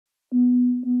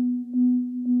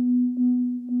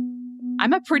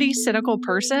I'm a pretty cynical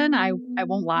person. I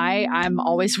won't lie. I'm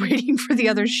always waiting for the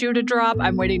other shoe to drop.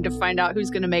 I'm waiting to find out who's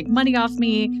going to make money off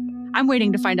me. I'm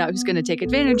waiting to find out who's going to take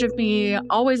advantage of me.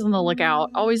 Always on the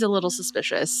lookout, always a little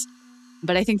suspicious.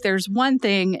 But I think there's one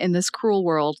thing in this cruel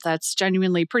world that's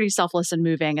genuinely pretty selfless and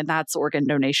moving, and that's organ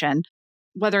donation.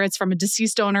 Whether it's from a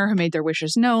deceased donor who made their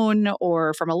wishes known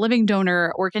or from a living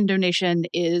donor, organ donation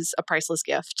is a priceless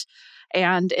gift.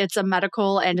 And it's a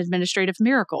medical and administrative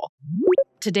miracle.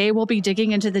 Today, we'll be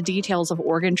digging into the details of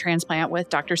organ transplant with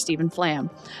Dr. Steven Flamm,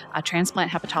 a transplant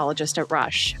hepatologist at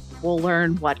Rush. We'll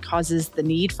learn what causes the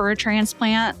need for a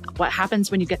transplant, what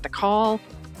happens when you get the call,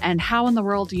 and how in the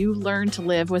world you learn to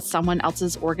live with someone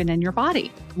else's organ in your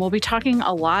body. We'll be talking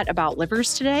a lot about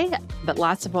livers today, but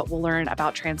lots of what we'll learn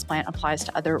about transplant applies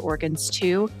to other organs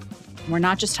too. We're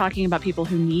not just talking about people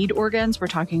who need organs, we're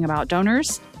talking about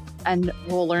donors. And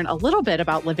we'll learn a little bit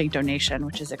about living donation,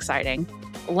 which is exciting.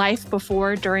 Life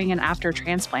before, during, and after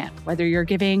transplant, whether you're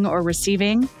giving or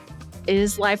receiving,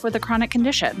 is life with a chronic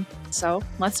condition. So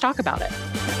let's talk about it.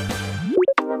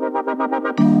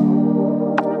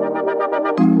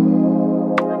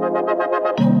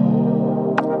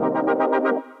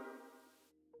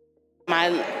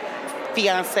 My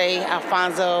fiance,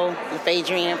 Alfonso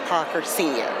Adrian Parker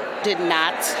Sr., did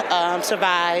not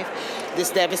survive this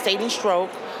devastating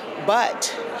stroke,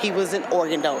 but he was an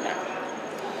organ donor.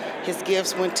 His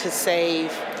gifts went to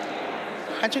save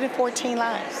 114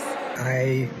 lives.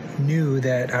 I knew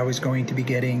that I was going to be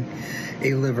getting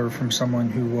a liver from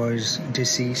someone who was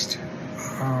deceased,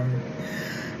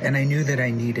 and I knew that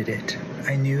I needed it.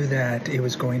 I knew that it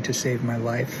was going to save my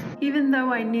life. Even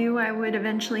though I knew I would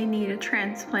eventually need a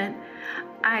transplant,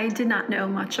 I did not know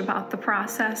much about the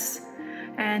process,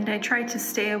 and I tried to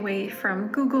stay away from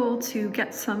Google to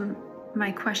get my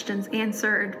questions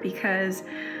answered because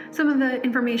some of the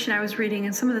information I was reading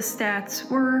and some of the stats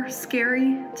were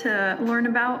scary to learn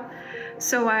about.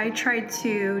 So I tried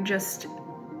to just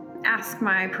ask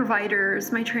my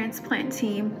providers, my transplant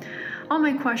team, all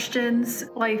my questions.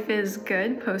 Life is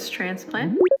good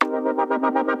post-transplant.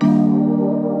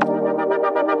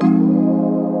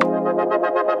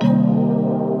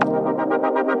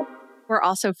 We're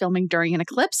also filming during an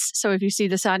eclipse, so if you see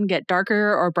the sun get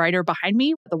darker or brighter behind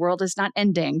me, the world is not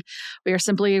ending. We are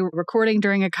simply recording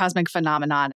during a cosmic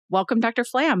phenomenon. Welcome, Dr.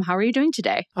 Flamm. How are you doing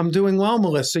today? I'm doing well,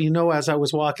 Melissa. You know, as I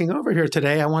was walking over here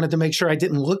today, I wanted to make sure I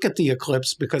didn't look at the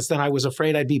eclipse because then I was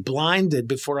afraid I'd be blinded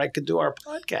before I could do our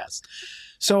podcast.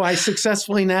 So I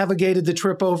successfully navigated the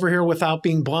trip over here without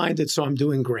being blinded, so I'm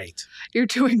doing great. You're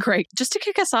doing great. Just to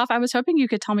kick us off, I was hoping you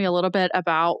could tell me a little bit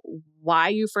about why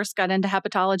you first got into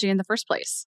hepatology in the first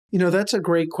place. You know, that's a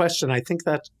great question. I think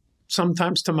that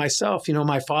sometimes to myself, you know,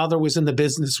 my father was in the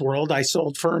business world. I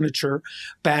sold furniture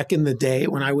back in the day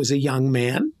when I was a young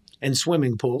man, and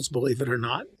swimming pools, believe it or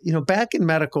not. You know, back in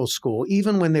medical school,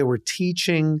 even when they were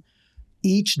teaching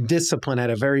each discipline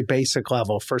at a very basic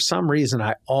level, for some reason,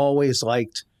 I always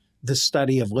liked the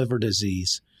study of liver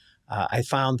disease. I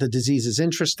found the diseases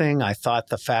interesting. I thought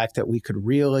the fact that we could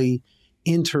really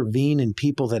intervene in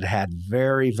people that had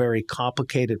very, very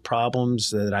complicated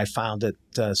problems, that I found it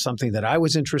something that I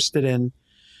was interested in.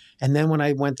 And then when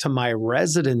I went to my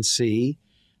residency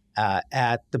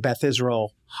at the Beth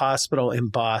Israel Hospital in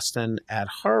Boston at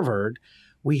Harvard,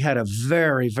 we had a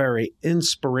very, very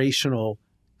inspirational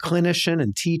clinician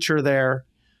and teacher there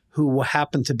who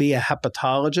happened to be a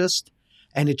hepatologist.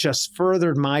 And it just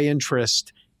furthered my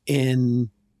interest in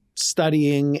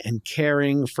studying and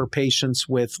caring for patients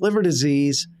with liver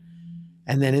disease.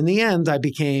 And then in the end, I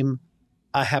became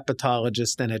a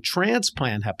hepatologist and a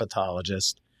transplant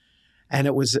hepatologist. And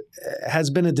it has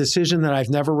been a decision that I've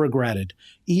never regretted.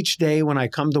 Each day when I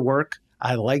come to work,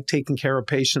 I like taking care of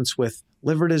patients with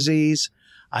liver disease.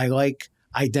 I like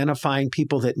identifying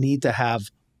people that need to have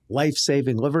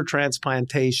life-saving liver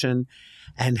transplantation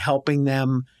and helping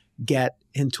them get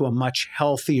into a much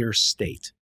healthier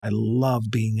state. I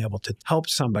love being able to help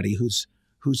somebody who's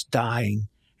dying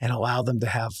and allow them to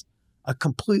have a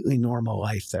completely normal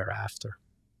life thereafter.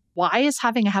 Why is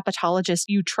having a hepatologist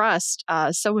you trust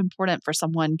so important for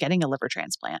someone getting a liver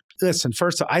transplant? Listen,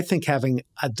 first, I think having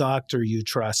a doctor you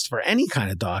trust for any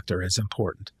kind of doctor is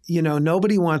important. You know,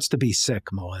 nobody wants to be sick,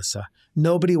 Melissa.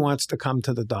 Nobody wants to come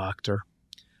to the doctor.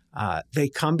 They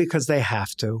come because they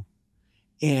have to.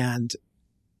 And,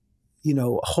 you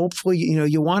know, hopefully, you know,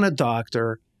 you want a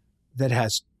doctor that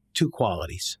has two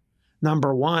qualities.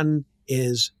 Number one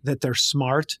is that they're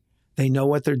smart, they know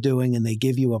what they're doing, and they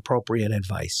give you appropriate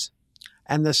advice.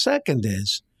 And the second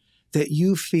is that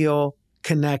you feel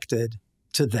connected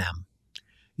to them.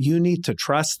 You need to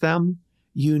trust them.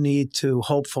 You need to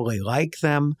hopefully like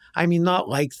them. I mean, not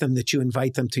like them that you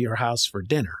invite them to your house for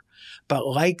dinner, but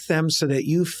like them so that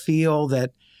you feel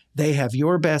that they have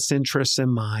your best interests in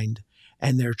mind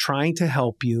and they're trying to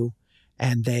help you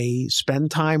and they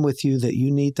spend time with you that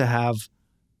you need to have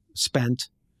spent,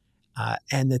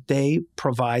 and that they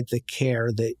provide the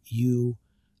care that you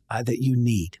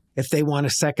need. If they want a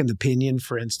second opinion,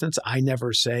 for instance, I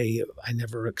never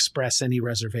express any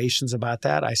reservations about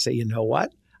that. I say, you know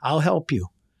what? I'll help you.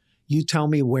 You tell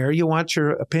me where you want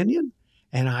your opinion,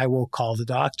 and I will call the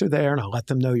doctor there, and I'll let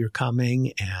them know you're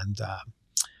coming, and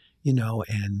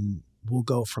and we'll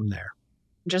go from there.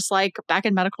 Just like back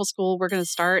in medical school, we're going to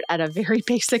start at a very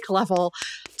basic level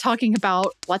talking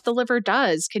about what the liver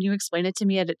does. Can you explain it to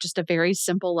me at just a very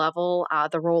simple level,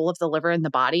 the role of the liver in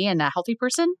the body in a healthy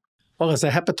person? Well, as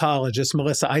a hepatologist,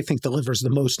 Melissa, I think the liver is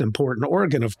the most important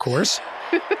organ, of course.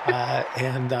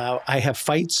 And I have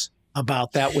fights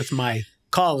about that with my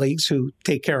colleagues who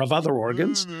take care of other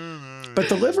organs. But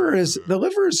the liver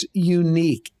is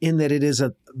unique in that it is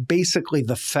basically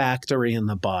the factory in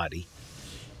the body.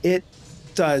 It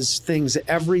does things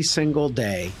every single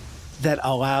day that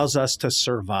allows us to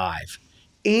survive.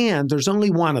 And there's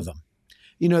only one of them.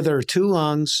 There are 2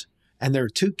 lungs and there are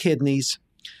 2 kidneys,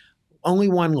 only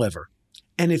one liver.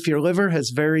 And if your liver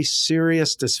has very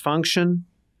serious dysfunction,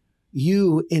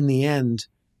 you, in the end,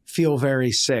 feel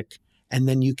very sick. And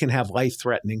then you can have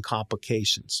life-threatening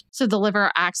complications. So the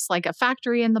liver acts like a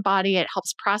factory in the body. It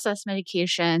helps process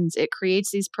medications. It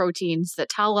creates these proteins that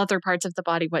tell other parts of the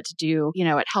body what to do.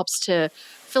 It helps to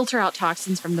filter out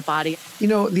toxins from the body.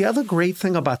 The other great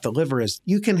thing about the liver is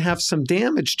you can have some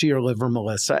damage to your liver,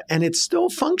 Melissa, and it still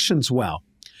functions well.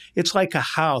 It's like a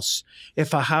house.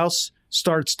 If a house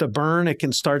starts to burn, it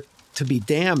can start to be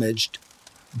damaged,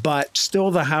 but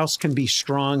still the house can be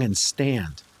strong and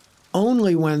stand.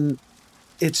 Only when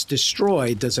it's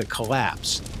destroyed does it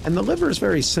collapse. And the liver is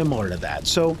very similar to that.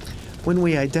 So when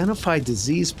we identify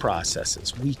disease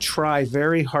processes, we try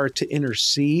very hard to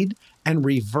intercede and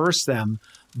reverse them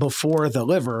before the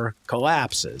liver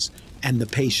collapses and the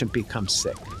patient becomes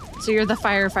sick. So you're the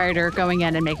firefighter going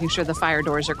in and making sure the fire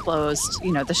doors are closed.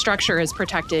 The structure is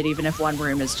protected even if one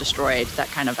room is destroyed, that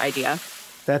kind of idea.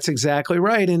 That's exactly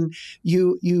right. And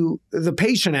the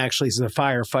patient actually is the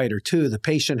firefighter too. The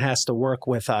patient has to work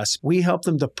with us. We help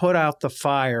them to put out the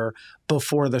fire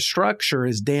before the structure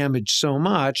is damaged so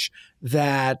much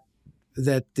that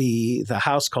the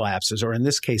house collapses, or in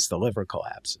this case, the liver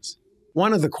collapses.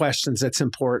 One of the questions that's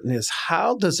important is,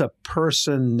 how does a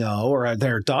person know, or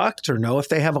their doctor know, if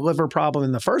they have a liver problem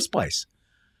in the first place?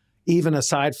 Even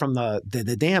aside from the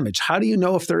damage, how do you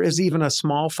know if there is even a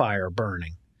small fire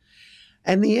burning?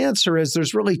 And the answer is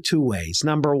there's really 2 ways.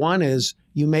 Number one is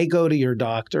you may go to your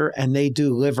doctor and they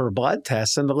do liver blood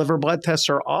tests, and the liver blood tests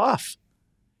are off,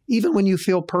 even when you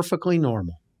feel perfectly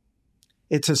normal.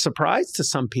 It's a surprise to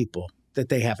some people that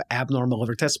they have abnormal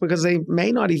liver tests because they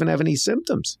may not even have any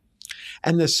symptoms.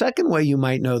 And the second way you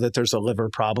might know that there's a liver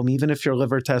problem, even if your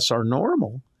liver tests are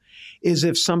normal, is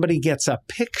if somebody gets a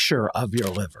picture of your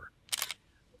liver,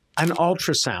 an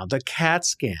ultrasound, a CAT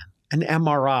scan, an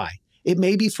MRI. It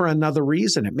may be for another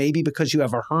reason. It may be because you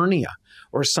have a hernia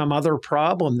or some other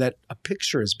problem that a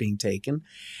picture is being taken.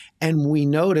 And we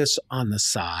notice on the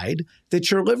side that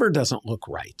your liver doesn't look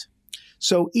right.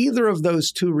 So either of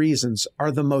those 2 reasons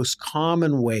are the most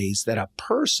common ways that a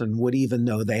person would even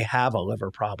know they have a liver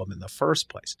problem in the first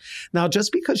place. Now,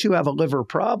 just because you have a liver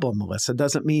problem, Melissa,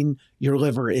 doesn't mean your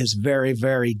liver is very,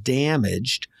 very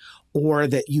damaged or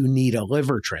that you need a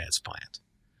liver transplant.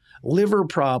 Liver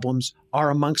problems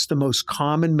are amongst the most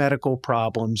common medical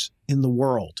problems in the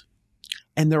world.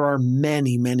 And there are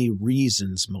many, many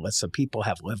reasons, Melissa, people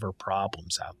have liver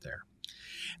problems out there.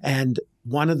 And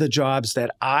one of the jobs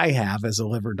that I have as a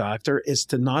liver doctor is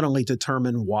to not only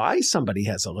determine why somebody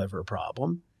has a liver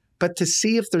problem, but to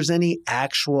see if there's any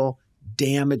actual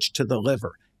damage to the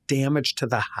liver, damage to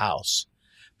the house,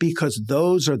 because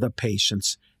those are the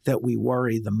patients that we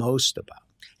worry the most about.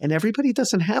 And everybody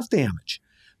doesn't have damage.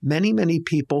 Many, many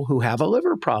people who have a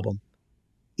liver problem,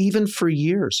 even for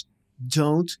years,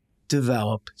 don't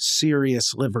develop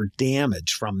serious liver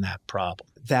damage from that problem.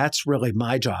 That's really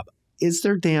my job. Is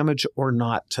there damage or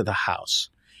not to the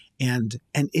house? And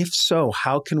if so,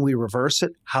 how can we reverse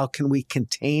it? How can we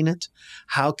contain it?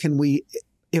 How can we,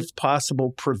 if possible,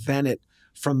 prevent it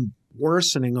from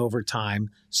worsening over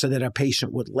time so that a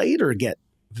patient would later get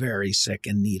very sick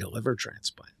and need a liver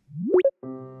transplant?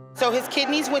 So his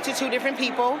kidneys went to 2 different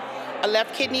people. A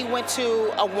left kidney went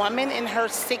to a woman in her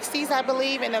 60s, I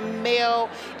believe, and a male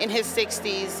in his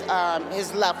 60s.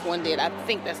 His left one did. I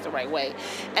think that's the right way.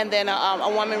 And then a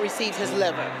woman received his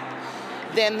liver.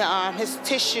 Then his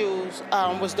tissues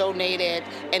was donated,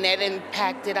 and that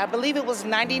impacted, I believe it was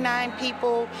 99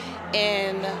 people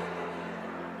in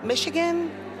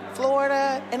Michigan,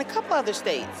 Florida, and a couple other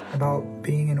states. About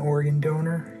being an organ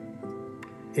donor,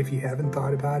 if you haven't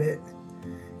thought about it,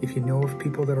 if you know of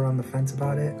people that are on the fence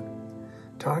about it,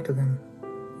 talk to them.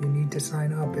 You need to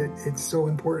sign up. It's so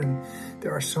important.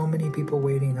 There are so many people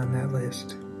waiting on that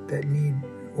list that need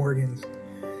organs.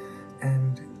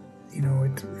 And, you know,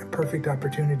 it's a perfect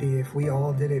opportunity. If we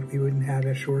all did it, we wouldn't have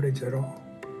a shortage at all.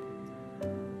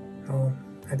 So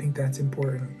I think that's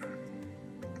important.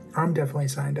 I'm definitely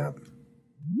signed up.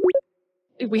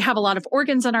 We have a lot of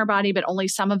organs in our body, but only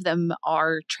some of them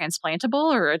are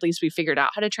transplantable, or at least we figured out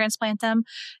how to transplant them.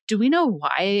 Do we know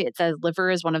why the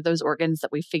liver is one of those organs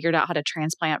that we figured out how to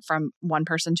transplant from one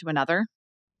person to another?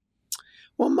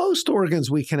 Well, most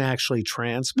organs we can actually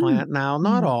transplant now.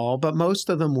 Not all, but most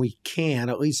of them we can,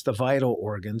 at least the vital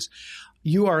organs.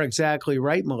 You are exactly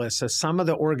right, Melissa. Some of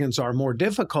the organs are more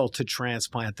difficult to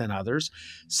transplant than others.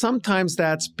 Sometimes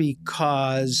that's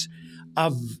because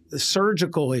of the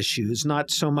surgical issues, not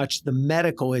so much the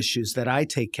medical issues that I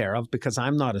take care of, because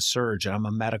I'm not a surgeon, I'm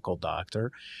a medical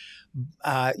doctor.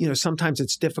 Sometimes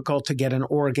it's difficult to get an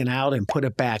organ out and put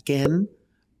it back in,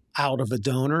 out of a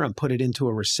donor and put it into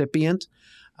a recipient.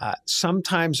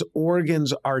 Sometimes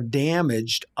organs are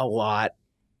damaged a lot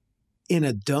in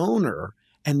a donor,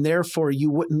 and therefore you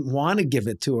wouldn't want to give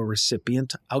it to a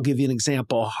recipient. I'll give you an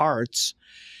example, hearts.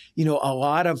 You know, a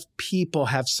lot of people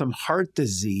have some heart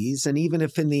disease, and even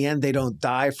if in the end they don't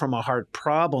die from a heart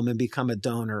problem and become a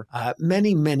donor,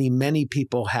 many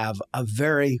people have a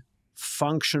very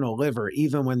functional liver,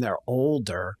 even when they're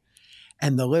older,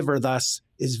 and the liver thus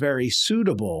is very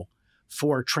suitable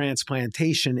for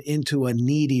transplantation into a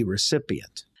needy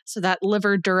recipient. So that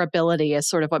liver durability is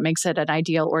sort of what makes it an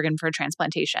ideal organ for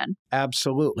transplantation.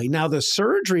 Absolutely. Now, the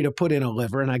surgery to put in a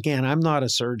liver, and again, I'm not a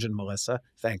surgeon, Melissa,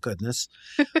 thank goodness,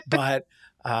 but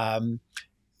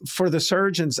for the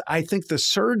surgeons, I think the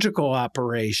surgical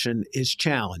operation is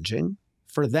challenging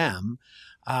for them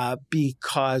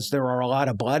because there are a lot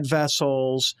of blood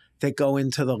vessels that go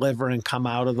into the liver and come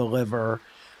out of the liver.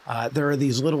 There are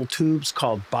these little tubes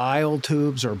called bile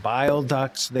tubes or bile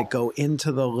ducts that go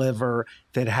into the liver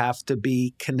that have to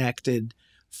be connected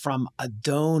from a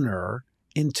donor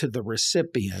into the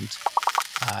recipient.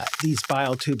 These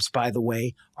bile tubes, by the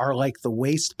way, are like the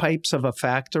waste pipes of a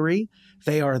factory.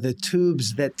 They are the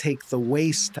tubes that take the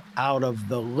waste out of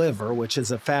the liver, which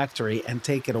is a factory, and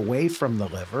take it away from the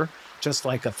liver, just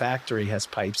like a factory has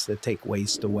pipes that take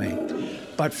waste away.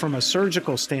 But from a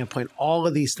surgical standpoint, all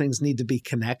of these things need to be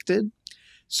connected.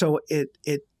 So it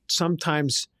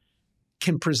sometimes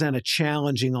can present a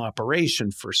challenging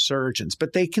operation for surgeons,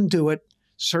 but they can do it.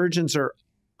 Surgeons are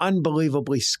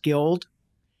unbelievably skilled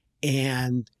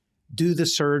and do the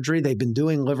surgery. They've been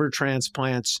doing liver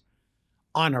transplants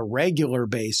on a regular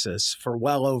basis for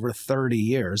well over 30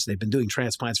 years. They've been doing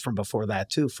transplants from before that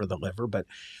too for the liver, but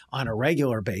on a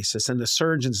regular basis. And the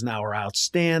surgeons now are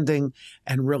outstanding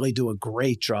and really do a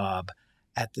great job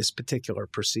at this particular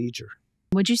procedure.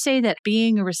 Would you say that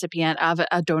being a recipient of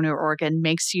a donor organ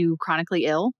makes you chronically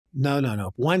ill?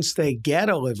 No. Once they get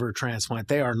a liver transplant,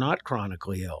 they are not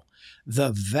chronically ill.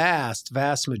 The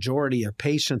vast majority of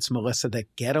patients, Melissa,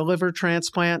 that get a liver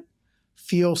transplant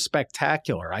feel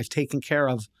spectacular. I've taken care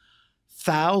of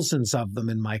thousands of them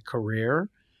in my career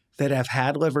that have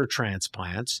had liver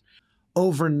transplants.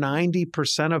 Over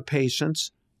 90% of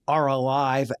patients are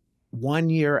alive 1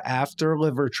 year after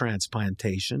liver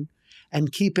transplantation.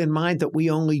 And keep in mind that we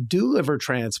only do liver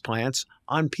transplants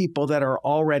on people that are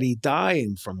already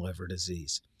dying from liver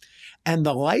disease. And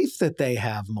the life that they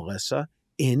have, Melissa,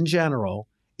 in general,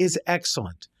 is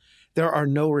excellent. There are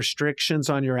no restrictions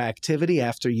on your activity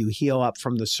after you heal up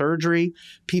from the surgery.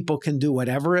 People can do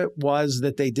whatever it was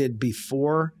that they did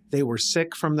before they were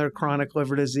sick from their chronic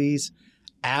liver disease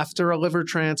after a liver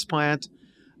transplant.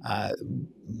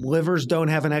 Livers don't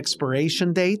have an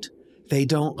expiration date. They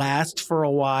don't last for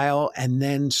a while and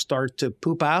then start to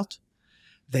poop out.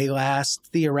 They last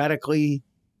theoretically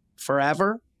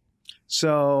forever.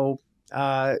 So,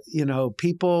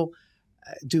 people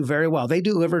do very well. They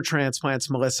do liver transplants,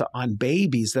 Melissa, on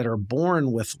babies that are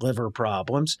born with liver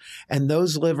problems, and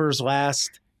those livers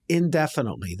last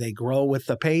indefinitely. They grow with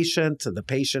the patient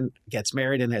gets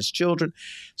married and has children,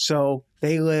 so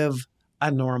they live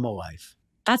a normal life.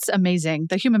 That's amazing.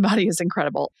 The human body is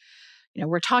incredible.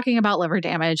 We're talking about liver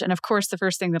damage. And of course, the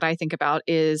first thing that I think about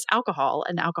is alcohol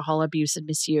and alcohol abuse and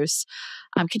misuse.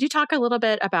 Could you talk a little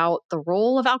bit about the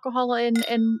role of alcohol in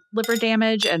liver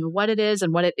damage and what it is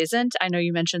and what it isn't? I know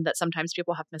you mentioned that sometimes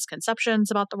people have misconceptions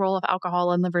about the role of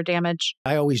alcohol in liver damage.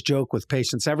 I always joke with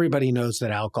patients, everybody knows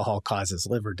that alcohol causes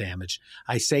liver damage.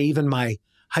 I say even my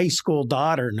high school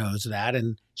daughter knows that,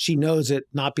 and she knows it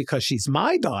not because she's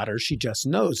my daughter, she just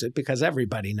knows it because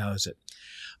everybody knows it.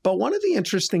 But one of the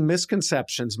interesting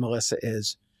misconceptions, Melissa,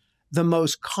 is the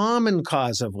most common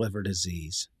cause of liver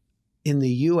disease in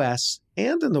the U.S.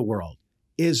 and in the world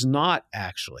is not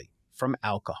actually from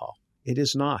alcohol. It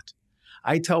is not.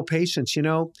 I tell patients,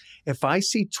 if I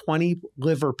see 20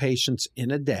 liver patients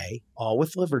in a day, all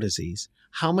with liver disease,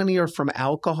 how many are from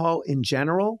alcohol in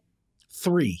general?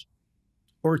 3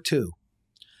 or 2.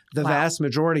 The vast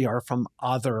majority are from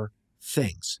other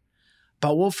things.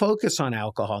 But we'll focus on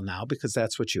alcohol now because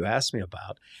that's what you asked me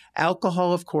about.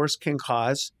 Alcohol, of course, can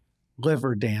cause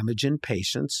liver damage in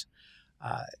patients.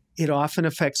 It often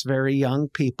affects very young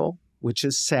people, which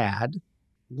is sad.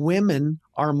 Women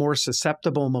are more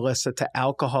susceptible, Melissa, to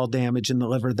alcohol damage in the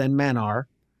liver than men are.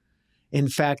 In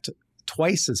fact,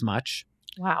 twice as much.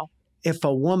 Wow. If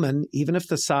a woman, even if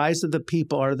the size of the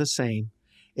people are the same,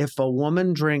 if a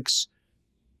woman drinks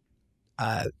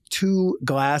 2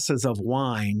 glasses of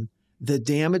wine, the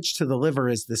damage to the liver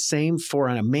is the same for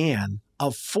a man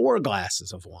of 4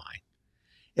 glasses of wine.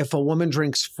 If a woman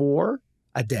drinks 4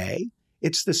 a day,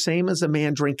 it's the same as a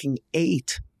man drinking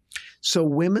 8. So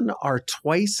women are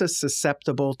twice as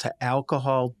susceptible to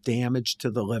alcohol damage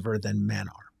to the liver than men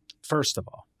are, first of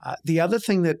all. The other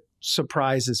thing that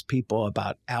surprises people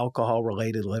about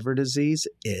alcohol-related liver disease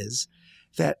is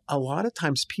that a lot of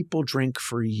times people drink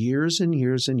for years and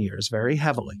years and years very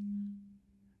heavily.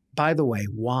 By the way,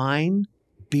 wine,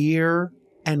 beer,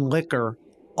 and liquor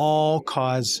all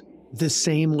cause the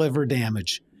same liver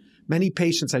damage. Many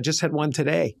patients, I just had one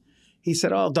today. He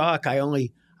said, "Oh, doc, I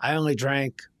only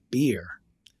drank beer,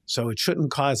 so it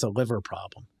shouldn't cause a liver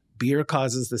problem." Beer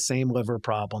causes the same liver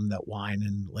problem that wine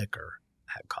and liquor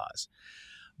cause.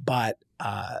 But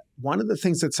one of the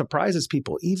things that surprises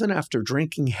people, even after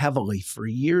drinking heavily for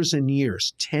years and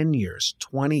years, 10 years,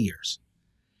 20 years,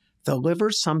 the liver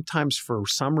sometimes, for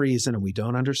some reason, and we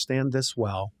don't understand this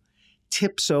well,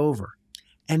 tips over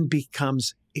and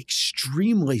becomes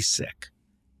extremely sick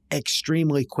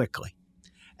extremely quickly.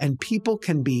 And people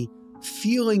can be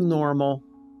feeling normal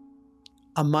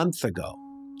a month ago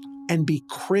and be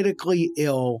critically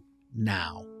ill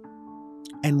now.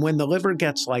 And when the liver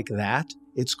gets like that,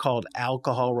 it's called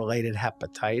alcohol-related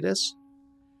hepatitis.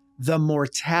 The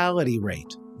mortality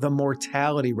rate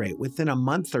within a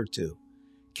month or two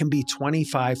can be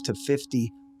 25 to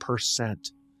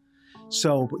 50%.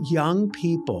 So young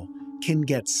people can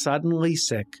get suddenly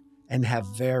sick and have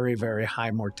very, very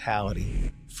high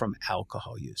mortality from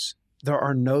alcohol use. There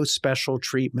are no special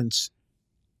treatments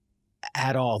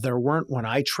at all. There weren't when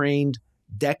I trained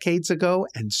decades ago,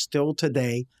 and still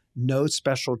today, no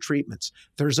special treatments.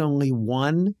 There's only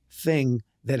one thing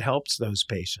that helps those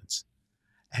patients.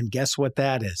 And guess what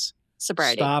that is?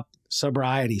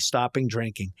 Sobriety. Stopping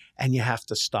drinking. And you have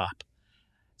to stop.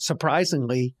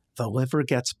 Surprisingly, the liver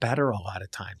gets better a lot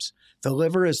of times. The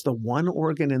liver is the one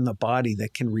organ in the body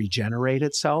that can regenerate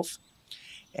itself.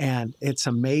 And it's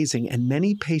amazing. And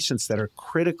many patients that are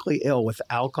critically ill with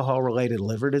alcohol-related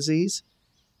liver disease,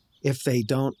 if they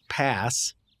don't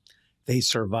pass, they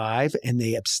survive and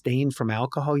they abstain from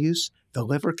alcohol use, the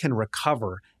liver can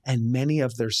recover and many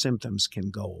of their symptoms can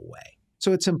go away.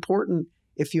 So it's important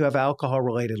if you have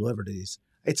alcohol-related liver disease.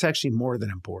 It's actually more than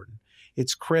important.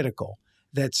 It's critical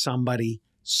that somebody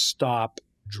stop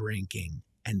drinking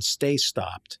and stay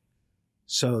stopped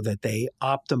so that they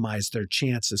optimize their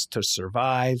chances to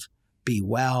survive, be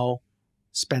well,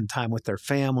 spend time with their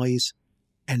families,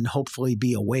 and hopefully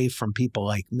be away from people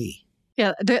like me.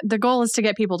 Yeah, the goal is to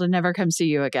get people to never come see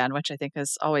you again, which I think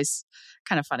is always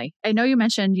kind of funny. I know you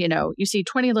mentioned, you see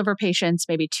 20 liver patients,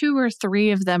 maybe 2 or 3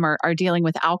 of them are dealing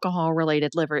with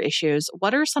alcohol-related liver issues.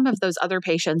 What are some of those other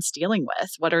patients dealing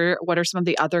with? What are some of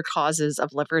the other causes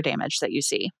of liver damage that you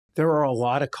see? There are a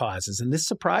lot of causes, and this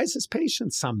surprises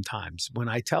patients sometimes when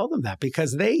I tell them that,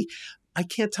 because I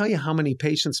can't tell you how many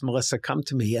patients, Melissa, come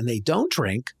to me and they don't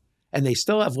drink and they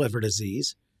still have liver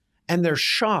disease, and they're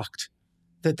shocked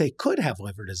that they could have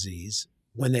liver disease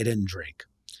when they didn't drink.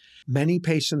 Many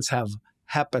patients have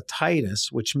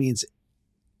hepatitis, which means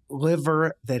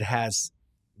liver that has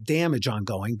damage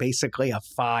ongoing, basically a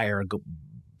fire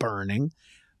burning.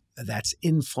 That's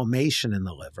inflammation in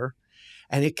the liver,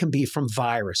 and it can be from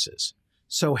viruses.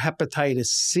 So hepatitis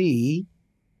C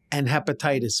and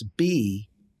hepatitis B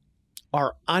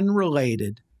are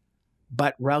unrelated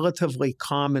but relatively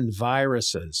common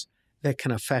viruses that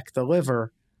can affect the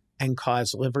liver and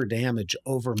cause liver damage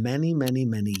over many, many,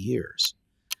 many years.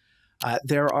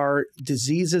 There are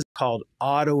diseases called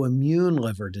autoimmune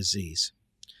liver disease.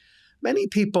 Many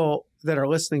people that are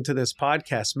listening to this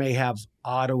podcast may have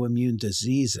autoimmune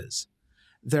diseases.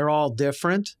 They're all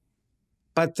different,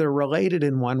 but they're related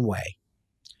in one way.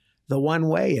 The one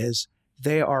way is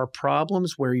they are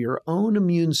problems where your own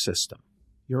immune system,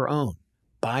 your own,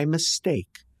 by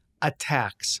mistake,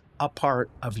 attacks a part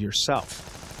of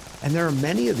yourself. And there are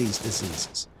many of these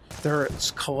diseases.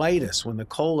 There's colitis when the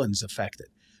colon's affected.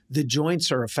 The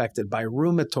joints are affected by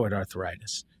rheumatoid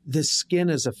arthritis. The skin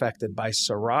is affected by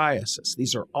psoriasis.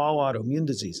 These are all autoimmune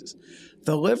diseases.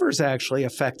 The liver is actually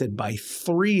affected by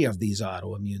 3 of these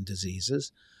autoimmune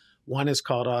diseases. One is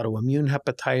called autoimmune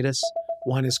hepatitis.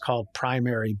 One is called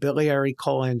primary biliary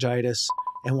cholangitis.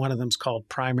 And one of them is called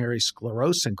primary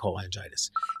sclerosing cholangitis.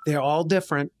 They're all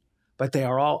different, but they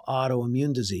are all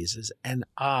autoimmune diseases. And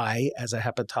I, as a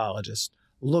hepatologist,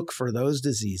 look for those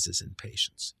diseases in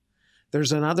patients.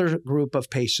 There's another group of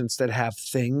patients that have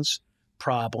things,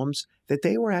 problems that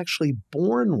they were actually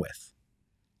born with,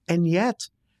 and yet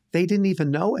they didn't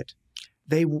even know it.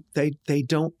 They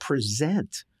don't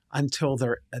present until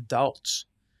they're adults.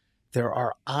 There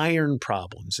are iron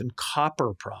problems and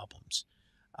copper problems.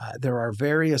 There are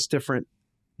various different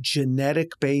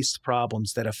genetic-based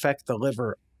problems that affect the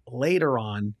liver later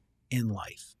on in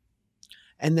life.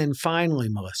 And then finally,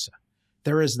 Melissa,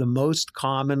 there is the most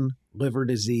common liver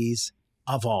disease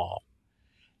of all,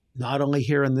 not only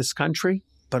here in this country,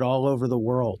 but all over the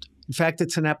world. In fact,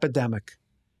 it's an epidemic.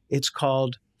 It's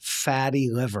called fatty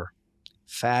liver.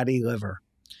 Fatty liver.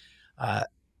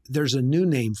 There's a new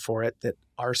name for it that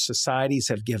our societies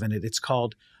have given it. It's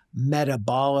called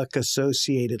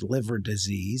metabolic-associated liver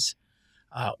disease,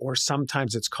 or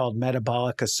sometimes it's called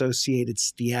metabolic-associated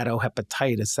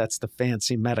steatohepatitis. That's the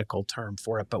fancy medical term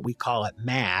for it, but we call it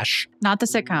MASH. Not the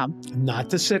sitcom. Not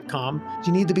the sitcom.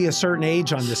 You need to be a certain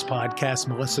age on this podcast,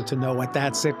 Melissa, to know what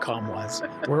that sitcom was.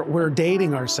 We're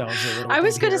dating ourselves a little bit. I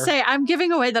was going to say, I'm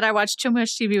giving away that I watched too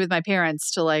much TV with my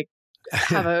parents to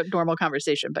have a normal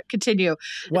conversation, but continue.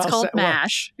 It's called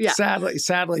MASH. Yeah.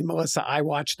 Sadly, Melissa, I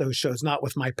watched those shows not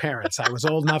with my parents. I was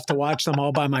old enough to watch them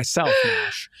all by myself,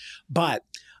 MASH. But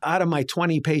out of my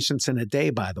 20 patients in a day,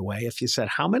 by the way, if you said,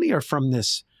 how many are from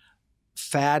this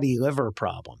fatty liver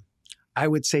problem? I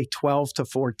would say 12 to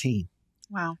 14.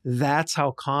 Wow. That's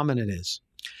how common it is.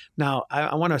 Now,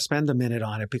 I want to spend a minute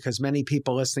on it because many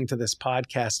people listening to this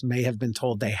podcast may have been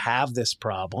told they have this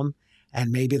problem, and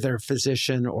maybe their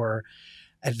physician or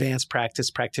advanced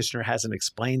practice practitioner hasn't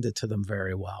explained it to them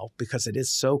very well because it is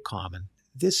so common.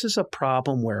 This is a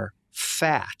problem where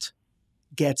fat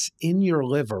gets in your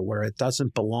liver where it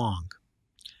doesn't belong.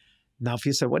 Now, if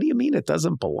you say, what do you mean it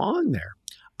doesn't belong there?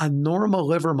 A normal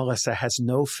liver, Melissa, has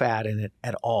no fat in it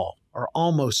at all, or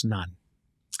almost none.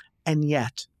 And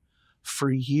yet,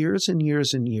 for years and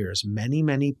years and years, many,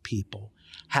 many people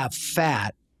have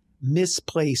fat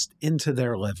misplaced into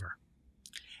their liver.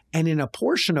 And in a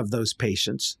portion of those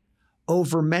patients,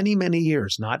 over many, many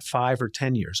years, not 5 or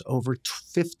 10 years, over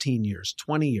 15 years,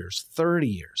 20 years, 30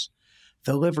 years,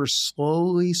 the liver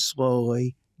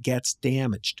slowly gets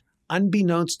damaged,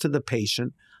 unbeknownst to the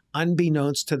patient,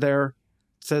 unbeknownst to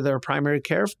their primary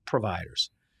care providers.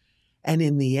 And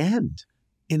in the end,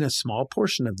 in a small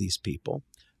portion of these people,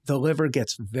 the liver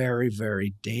gets very,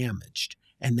 very damaged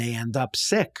and they end up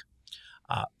sick.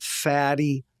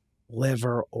 Fatty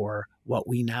liver, or what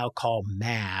we now call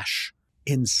MASH,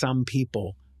 in some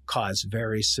people cause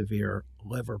very severe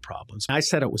liver problems. I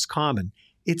said it was common.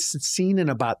 It's seen in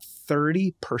about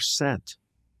 30%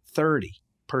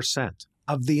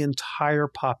 of the entire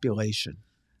population.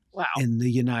 Wow. In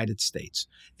the United States.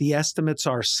 The estimates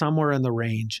are somewhere in the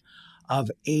range of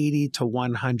 80 to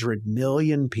 100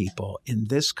 million people in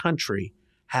this country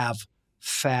have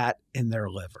fat in their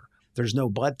liver. There's no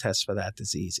blood test for that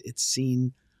disease. It's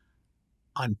seen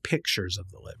on pictures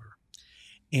of the liver.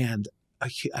 And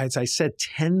as I said,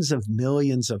 tens of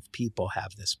millions of people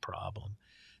have this problem.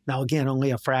 Now, again,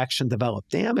 only a fraction develop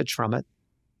damage from it,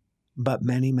 but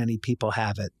many, many people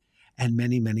have it, and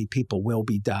many, many people will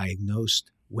be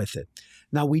diagnosed with it.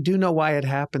 Now, we do know why it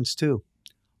happens too.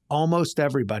 Almost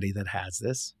everybody that has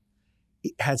this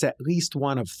has at least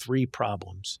one of 3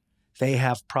 problems. They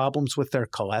have problems with their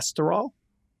cholesterol,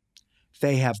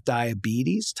 they have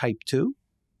diabetes type 2,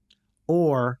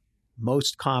 or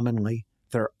most commonly,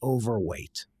 they're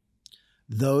overweight.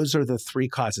 Those are the 3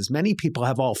 causes. Many people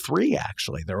have all 3,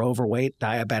 actually. They're overweight,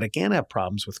 diabetic, and have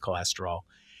problems with cholesterol.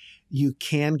 You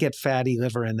can get fatty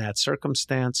liver in that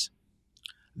circumstance,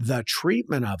 The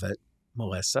treatment of it,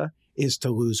 Melissa, is to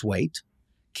lose weight,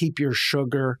 keep your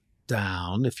sugar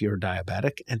down if you're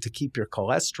diabetic, and to keep your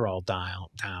cholesterol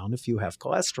down if you have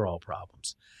cholesterol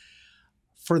problems.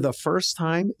 For the first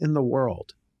time in the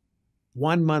world,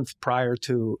 1 month prior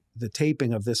to the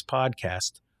taping of this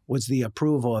podcast, was the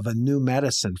approval of a new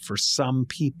medicine for some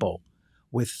people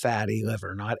with fatty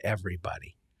liver, not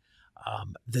everybody.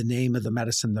 The name of the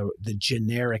medicine, the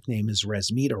generic name is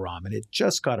resmetirom, and it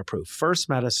just got approved. First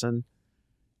medicine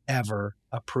ever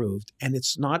approved. And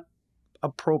it's not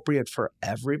appropriate for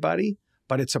everybody,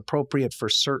 but it's appropriate for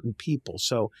certain people.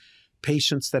 So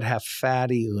patients that have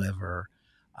fatty liver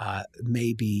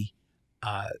may be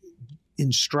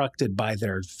instructed by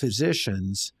their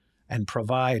physicians and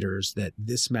providers that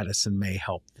this medicine may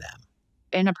help them.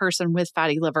 In a person with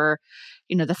fatty liver,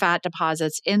 the fat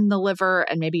deposits in the liver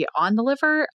and maybe on the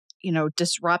liver,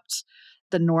 disrupt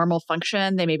the normal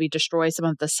function. They maybe destroy some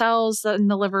of the cells in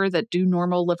the liver that do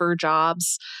normal liver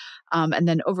jobs. And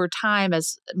then over time,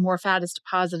 as more fat is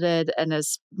deposited and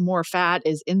as more fat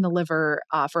is in the liver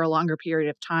for a longer period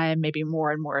of time, maybe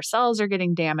more and more cells are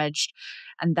getting damaged.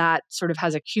 And that sort of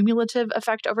has a cumulative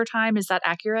effect over time. Is that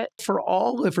accurate? For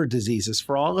all liver diseases,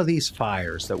 for all of these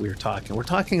fires that we're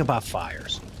talking about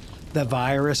fires. The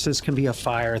viruses can be a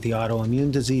fire. The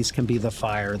autoimmune disease can be the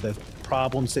fire. The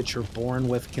problems that you're born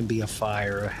with can be a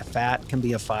fire. Fat can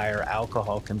be a fire.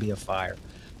 Alcohol can be a fire.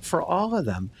 For all of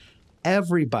them,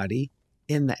 everybody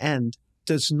in the end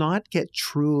does not get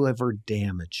true liver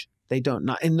damage. They don't,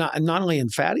 and not only in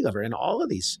fatty liver, in all of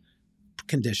these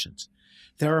conditions.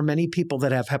 There are many people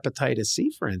that have hepatitis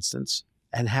C, for instance,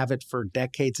 and have it for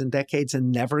decades and decades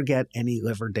and never get any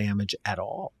liver damage at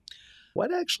all.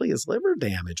 What actually is liver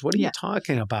damage? What are you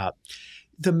talking about?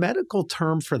 The medical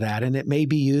term for that, and it may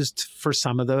be used for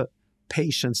some of the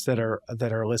patients that are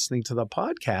listening to the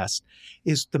podcast,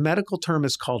 is the medical term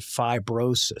is called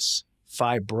fibrosis.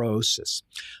 Fibrosis.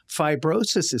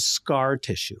 Fibrosis is scar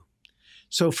tissue.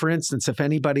 So, for instance, if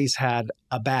anybody's had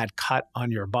a bad cut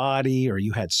on your body, or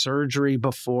you had surgery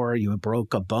before, you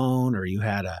broke a bone, or you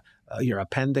had your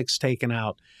appendix taken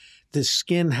out, the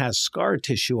skin has scar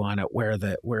tissue on it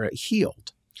where it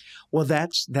healed. Well,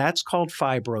 that's called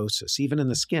fibrosis. Even in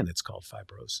the skin, it's called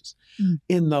fibrosis.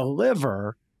 In the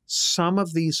liver, some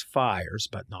of these fires,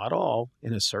 but not all,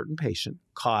 in a certain patient,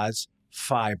 cause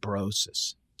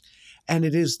fibrosis. And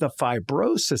it is the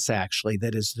fibrosis, actually,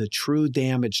 that is the true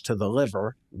damage to the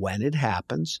liver when it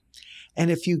happens.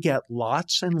 And if you get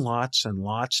lots and lots and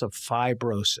lots of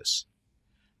fibrosis,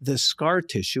 the scar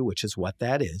tissue, which is what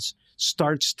that is,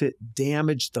 starts to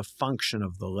damage the function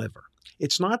of the liver.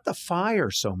 It's not the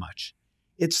fire so much.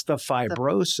 It's the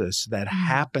fibrosis that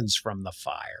happens from the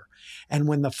fire. And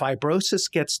when the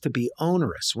fibrosis gets to be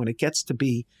onerous, when it gets to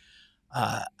be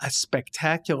a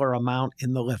spectacular amount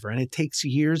in the liver, and it takes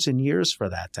years and years for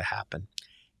that to happen,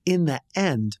 in the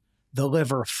end, the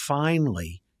liver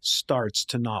finally starts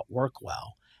to not work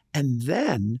well. And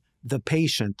then the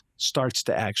patient starts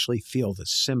to actually feel the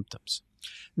symptoms.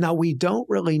 Now, we don't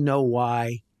really know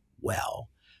why well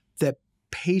that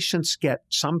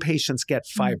some patients get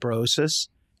fibrosis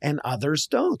and others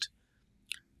don't.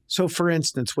 So, for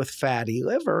instance, with fatty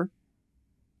liver,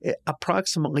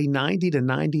 approximately 90 to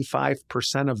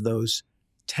 95% of those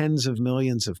tens of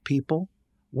millions of people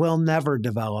will never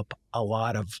develop a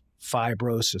lot of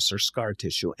fibrosis or scar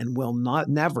tissue and will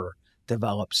never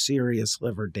develop serious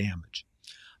liver damage.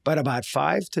 But about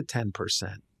 5 to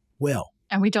 10% will.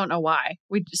 And we don't know why.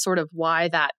 Why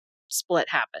that split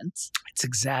happens. It's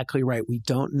exactly right. We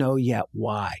don't know yet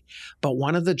why. But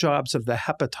one of the jobs of the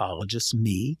hepatologist,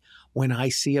 me, when I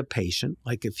see a patient,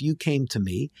 like if you came to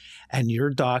me and your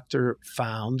doctor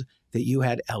found that you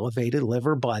had elevated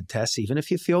liver blood tests, even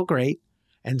if you feel great,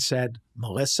 and said,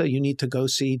 Melissa, you need to go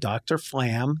see Dr.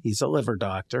 Flamm. He's a liver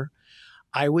doctor.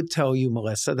 I would tell you,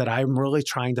 Melissa, that I'm really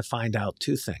trying to find out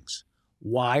two things.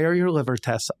 Why are your liver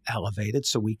tests elevated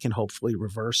so we can hopefully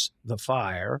reverse the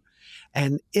fire?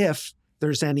 And if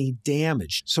there's any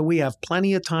damage. So we have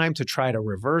plenty of time to try to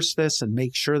reverse this and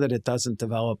make sure that it doesn't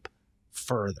develop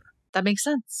further. That makes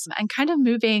sense. And kind of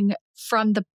moving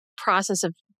from the process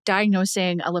of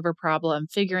diagnosing a liver problem,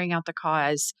 figuring out the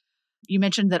cause. You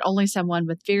mentioned that only someone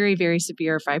with very, very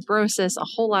severe fibrosis, a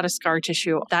whole lot of scar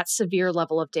tissue, that severe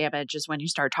level of damage is when you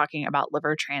start talking about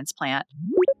liver transplant.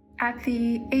 At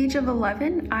the age of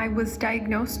 11, I was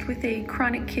diagnosed with a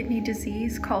chronic kidney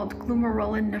disease called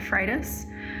glomerulonephritis.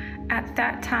 At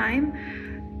that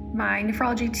time, my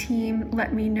nephrology team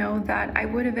let me know that I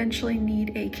would eventually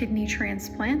need a kidney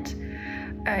transplant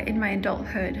in my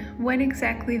adulthood. When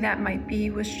exactly that might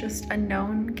be was just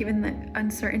unknown given the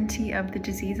uncertainty of the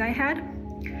disease I had.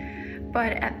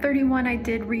 But at 31, I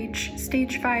did reach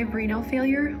stage 5 renal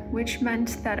failure, which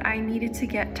meant that I needed to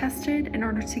get tested in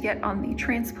order to get on the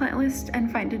transplant list and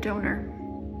find a donor.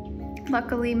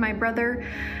 Luckily, my brother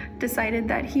decided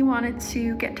that he wanted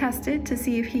to get tested to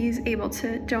see if he's able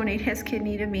to donate his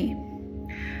kidney to me.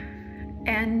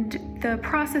 And the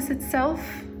process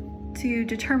itself to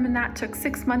determine that took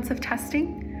 6 months of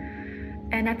testing.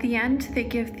 And at the end, they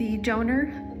give the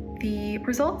donor the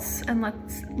results and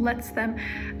lets them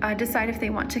decide if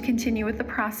they want to continue with the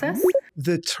process.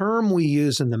 The term we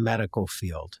use in the medical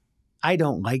field, I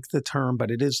don't like the term,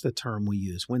 but it is the term we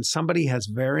use. When somebody has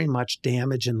very much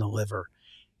damage in the liver,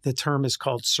 the term is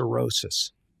called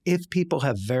cirrhosis. If people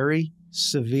have very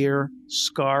severe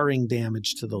scarring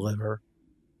damage to the liver,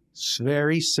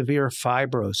 very severe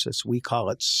fibrosis, we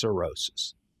call it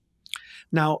cirrhosis.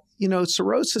 Now,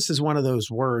 cirrhosis is one of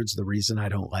those words. The reason I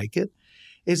don't like it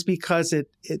is because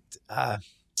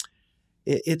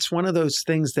it's one of those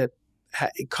things that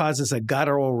it causes a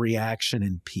guttural reaction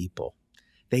in people.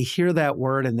 They hear that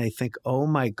word and they think, oh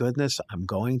my goodness, I'm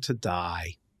going to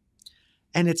die.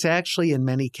 And it's actually in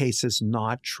many cases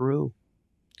not true.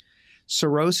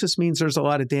 Cirrhosis means there's a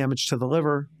lot of damage to the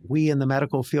liver. We in the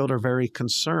medical field are very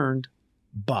concerned,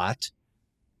 but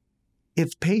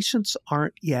if patients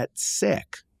aren't yet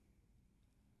sick,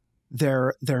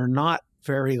 they're not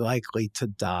very likely to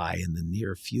die in the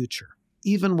near future,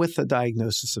 even with the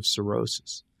diagnosis of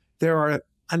cirrhosis. There are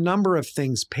a number of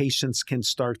things patients can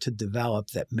start to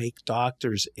develop that make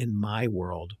doctors in my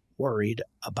world worried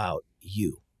about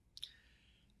you.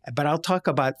 But I'll talk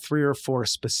about 3 or 4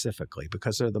 specifically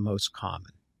because they're the most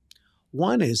common.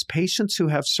 One is patients who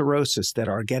have cirrhosis that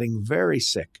are getting very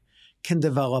sick can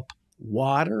develop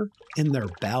water in their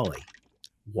belly.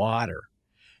 Water.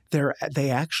 They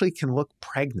actually can look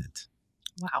pregnant.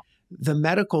 Wow. The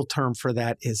medical term for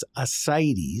that is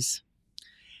ascites,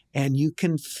 and you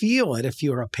can feel it if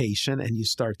you're a patient and you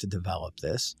start to develop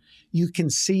this. You can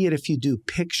see it if you do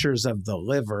pictures of the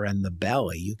liver and the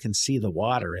belly. You can see the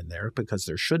water in there because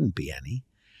there shouldn't be any.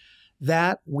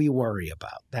 That we worry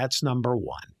about. That's number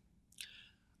one.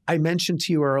 I mentioned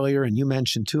to you earlier, and you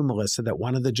mentioned too, Melissa, that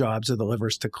one of the jobs of the liver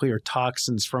is to clear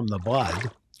toxins from the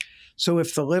blood. So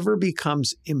if the liver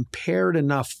becomes impaired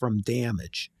enough from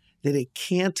damage that it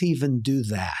can't even do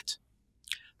that,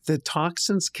 the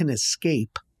toxins can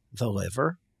escape the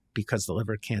liver because the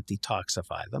liver can't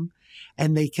detoxify them,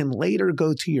 and they can later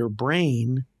go to your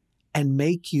brain and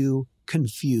make you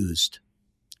confused.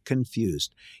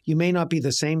 You may not be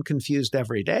the same confused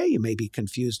every day. You may be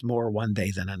confused more one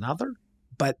day than another,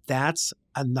 but that's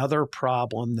another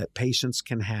problem that patients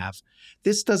can have.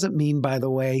 This doesn't mean, by the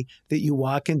way, that you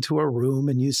walk into a room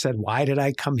and you said, why did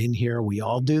I come in here? We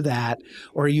all do that.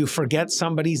 Or you forget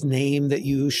somebody's name that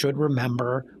you should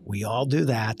remember. We all do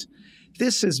that.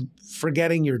 This is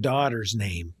forgetting your daughter's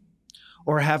name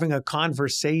or having a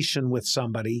conversation with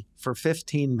somebody for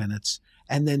 15 minutes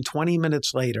and then 20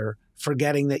 minutes later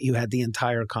forgetting that you had the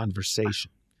entire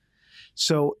conversation.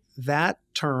 So that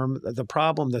term,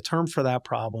 the term for that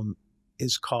problem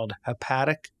is called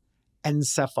hepatic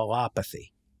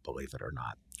encephalopathy, believe it or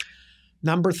not.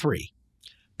 Number 3,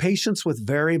 patients with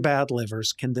very bad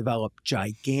livers can develop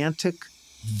gigantic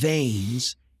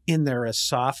veins in their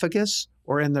esophagus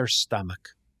or in their stomach.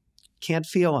 Can't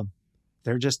feel them.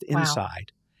 They're just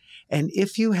inside. Wow. And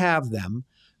if you have them,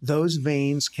 those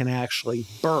veins can actually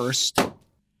burst,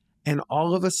 and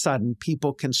all of a sudden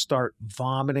people can start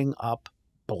vomiting up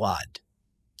blood.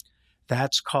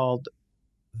 That's called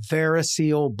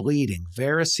variceal bleeding.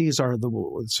 Varices are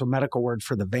the medical word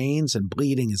for the veins, and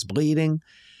bleeding is bleeding.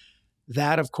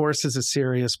 That, of course, is a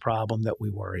serious problem that we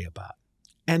worry about.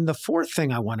 And the 4th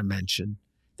thing I want to mention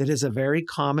that is a very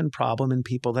common problem in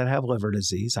people that have liver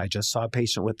disease, I just saw a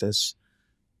patient with this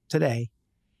today,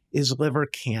 is liver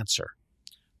cancer.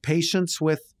 Patients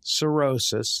with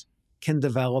cirrhosis can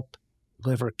develop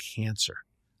liver cancer.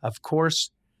 Of course,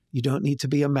 you don't need to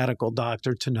be a medical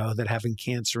doctor to know that having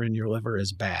cancer in your liver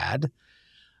is bad.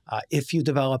 If you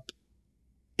develop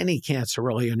any cancer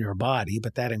really in your body,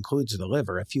 but that includes the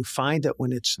liver, if you find it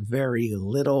when it's very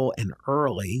little and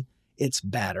early, it's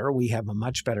better. We have a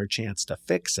much better chance to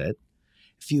fix it.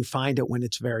 If you find it when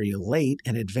it's very late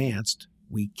and advanced,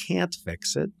 we can't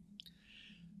fix it.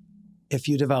 If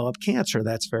you develop cancer,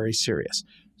 that's very serious.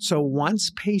 So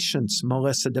once patients,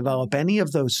 Melissa, develop any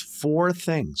of those 4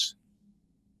 things,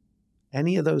 and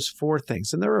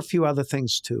there are a few other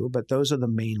things too, but those are the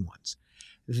main ones,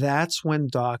 that's when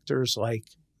doctors like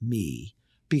me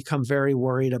become very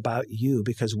worried about you,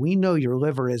 because we know your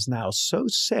liver is now so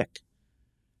sick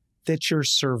that your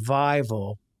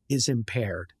survival is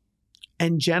impaired.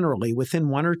 And generally, within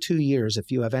 1 or 2 years, if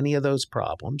you have any of those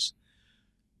problems,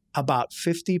 about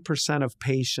 50% of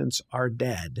patients are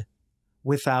dead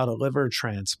without a liver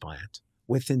transplant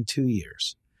within 2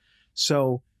 years.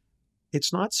 So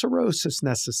it's not cirrhosis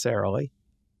necessarily,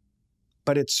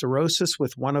 but it's cirrhosis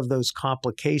with one of those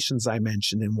complications I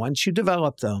mentioned. And once you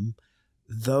develop them,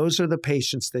 those are the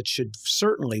patients that should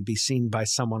certainly be seen by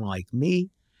someone like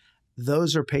me.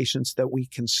 Those are patients that we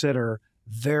consider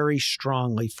very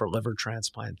strongly for liver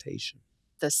transplantation.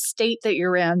 The state that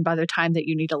you're in by the time that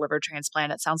you need a liver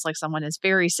transplant, it sounds like someone is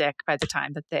very sick by the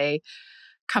time that they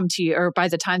come to you, or by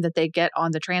the time that they get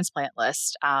on the transplant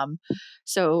list.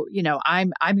 So,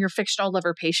 I'm your fictional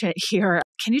liver patient here.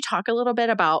 Can you talk a little bit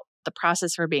about the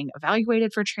process for being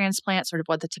evaluated for transplant, sort of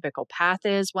what the typical path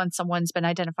is when someone's been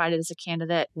identified as a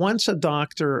candidate? Once a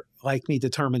doctor like me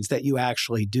determines that you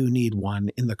actually do need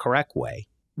one in the correct way,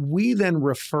 we then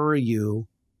refer you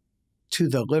to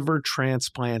the liver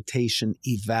transplantation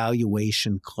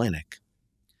evaluation clinic.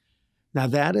 Now,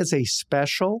 that is a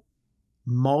special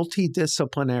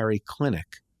multidisciplinary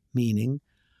clinic, meaning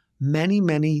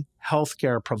many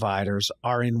healthcare providers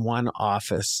are in one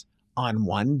office on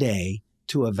one day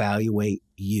to evaluate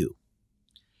you.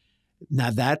 Now,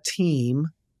 that team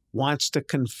wants to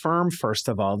confirm, first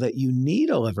of all, that you need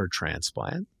a liver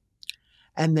transplant.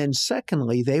 And then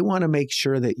secondly, they want to make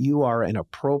sure that you are an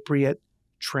appropriate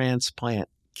transplant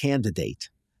candidate.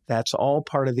 That's all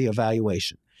part of the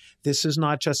evaluation. This is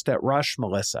not just at Rush,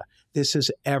 Melissa. This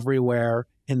is everywhere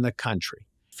in the country.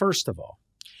 First of all,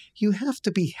 you have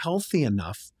to be healthy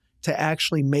enough to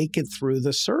actually make it through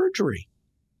the surgery.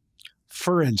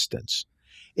 For instance,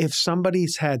 if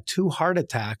somebody's had 2 heart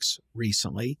attacks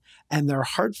recently and their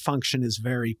heart function is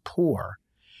very poor,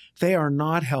 they are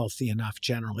not healthy enough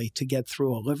generally to get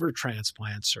through a liver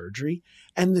transplant surgery,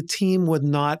 and the team would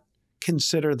not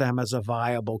consider them as a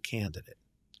viable candidate.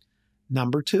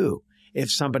 Number 2, if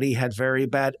somebody had very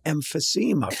bad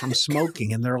emphysema from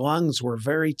smoking and their lungs were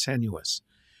very tenuous,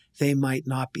 they might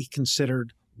not be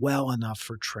considered well enough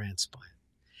for transplant.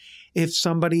 If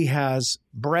somebody has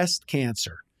breast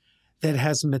cancer that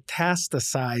has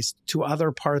metastasized to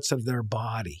other parts of their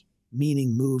body,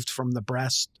 meaning moved from the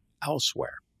breast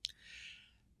elsewhere,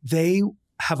 they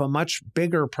have a much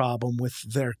bigger problem with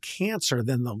their cancer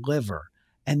than the liver,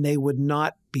 and they would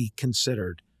not be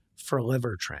considered for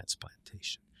liver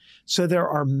transplantation. So there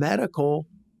are medical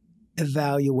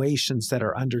evaluations that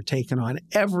are undertaken on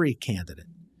every candidate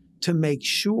to make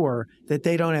sure that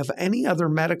they don't have any other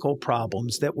medical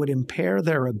problems that would impair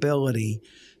their ability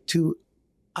to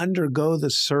undergo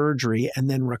the surgery and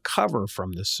then recover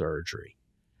from the surgery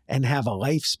and have a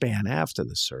lifespan after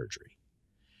the surgery.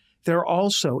 There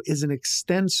also is an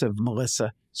extensive,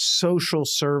 Melissa, social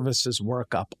services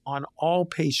workup on all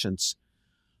patients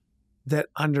that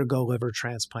undergo liver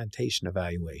transplantation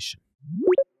evaluation.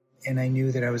 And I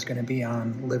knew that I was going to be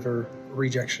on liver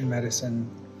rejection medicine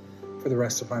for the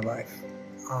rest of my life.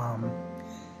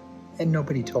 And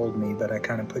nobody told me, but I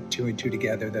kind of put 2 and 2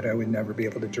 together that I would never be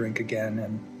able to drink again.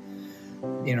 And,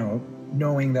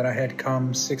 knowing that I had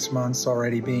come 6 months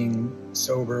already being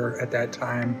sober at that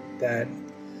time, that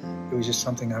it was just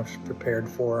something I was prepared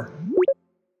for.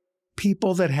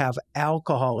 People that have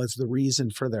alcohol as the reason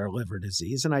for their liver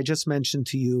disease, and I just mentioned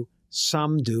to you,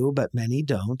 some do, but many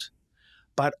don't.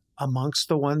 But amongst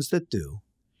the ones that do,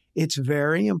 it's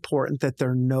very important that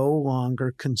they're no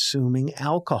longer consuming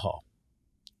alcohol.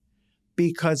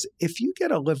 Because if you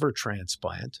get a liver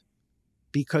transplant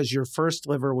because your first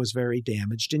liver was very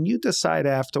damaged and you decide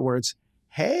afterwards,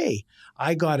 hey,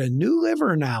 I got a new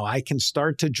liver now, I can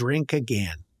start to drink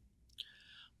again.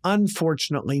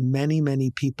 Unfortunately, many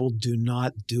people do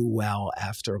not do well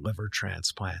after liver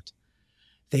transplant.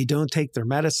 They don't take their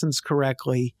medicines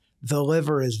correctly. The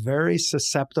liver is very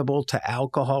susceptible to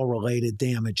alcohol-related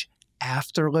damage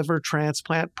after liver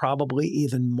transplant, probably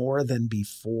even more than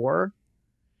before.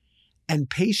 And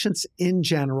patients in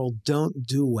general don't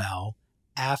do well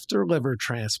after liver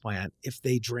transplant if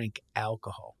they drink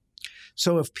alcohol.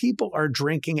 So if people are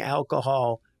drinking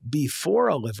alcohol before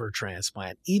a liver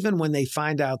transplant, even when they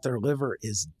find out their liver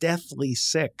is deathly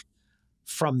sick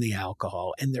from the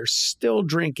alcohol and they're still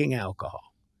drinking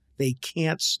alcohol, they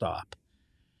can't stop.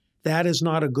 That is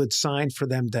not a good sign for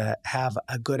them to have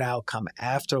a good outcome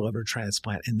after liver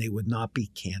transplant, and they would not be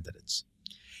candidates.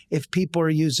 If people are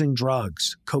using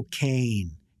drugs,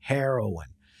 cocaine, heroin,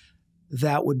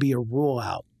 that would be a rule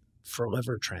out for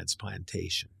liver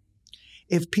transplantation.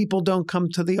 If people don't come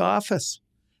to the office,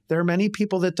 there are many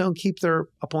people that don't keep their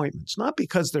appointments, not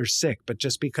because they're sick, but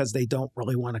just because they don't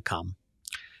really want to come.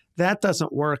 That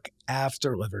doesn't work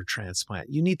after liver transplant.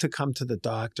 You need to come to the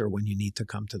doctor when you need to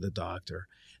come to the doctor.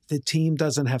 The team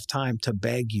doesn't have time to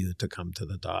beg you to come to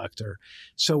the doctor.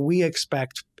 So we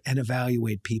expect and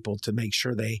evaluate people to make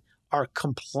sure they are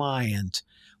compliant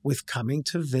with coming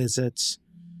to visits,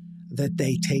 that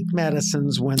they take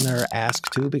medicines when they're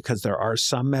asked to, because there are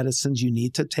some medicines you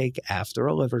need to take after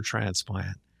a liver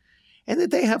transplant, and that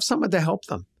they have someone to help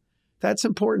them. That's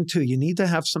important too. You need to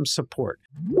have some support.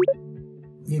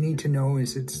 You need to know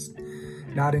is it's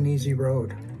not an easy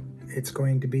road. It's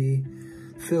going to be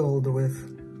filled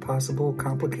with possible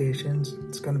complications.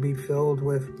 It's going to be filled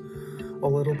with a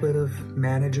little bit of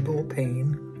manageable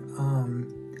pain.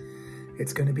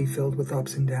 It's going to be filled with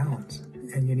ups and downs,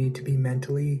 and you need to be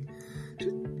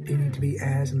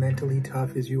as mentally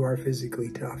tough as you are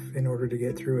physically tough in order to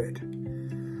get through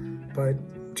it.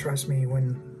 But trust me,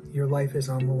 when your life is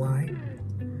on the line,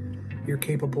 you're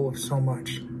capable of so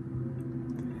much.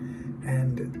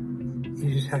 And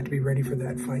you just have to be ready for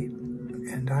that fight.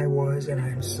 And I was, and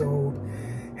I'm so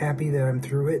happy that I'm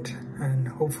through it. And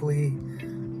hopefully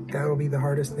that will be the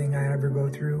hardest thing I ever go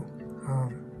through.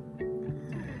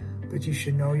 But you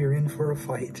should know you're in for a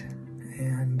fight.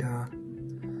 And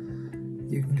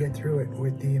you can get through it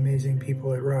with the amazing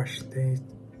people at Rush.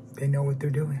 They know what they're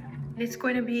doing. It's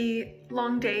going to be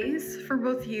long days for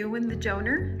both you and the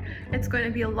donor. It's going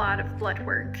to be a lot of blood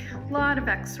work, a lot of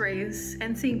x-rays,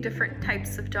 and seeing different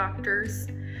types of doctors,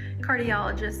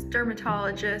 cardiologists,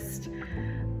 dermatologists,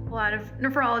 a lot of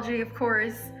nephrology, of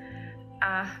course.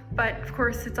 But of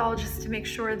course, it's all just to make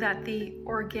sure that the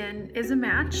organ is a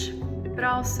match, but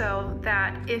also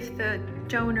that if the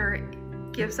donor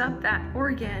gives up that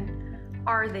organ,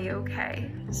 are they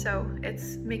okay? So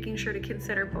it's making sure to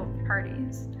consider both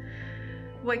parties.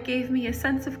 What gave me a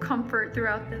sense of comfort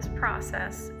throughout this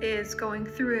process is going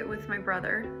through it with my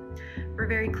brother. We're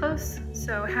very close,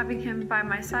 so having him by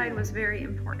my side was very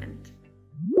important.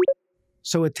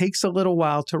 So it takes a little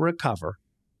while to recover.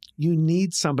 You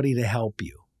need somebody to help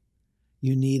you.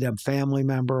 You need a family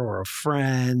member or a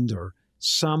friend or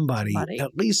somebody,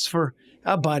 at least for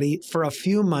a buddy, for a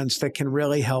few months that can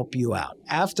really help you out.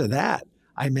 After that,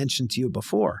 I mentioned to you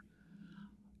before,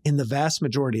 in the vast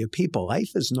majority of people,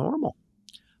 life is normal.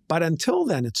 But until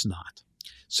then, it's not.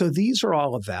 So these are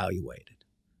all evaluated.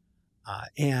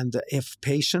 And if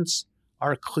patients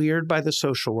are cleared by the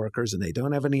social workers and they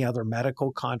don't have any other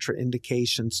medical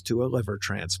contraindications to a liver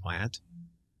transplant,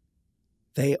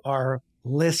 they are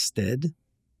listed.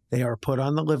 They are put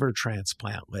on the liver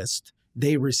transplant list.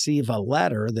 They receive a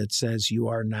letter that says you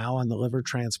are now on the liver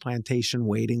transplantation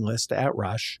waiting list at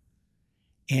Rush,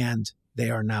 and they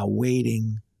are now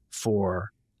waiting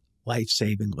for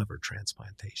life-saving liver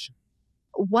transplantation.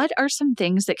 What are some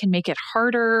things that can make it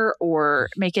harder or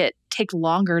make it take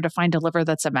longer to find a liver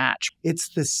that's a match? It's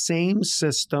the same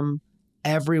system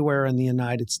everywhere in the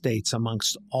United States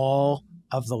amongst all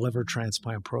of the liver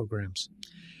transplant programs.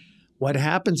 What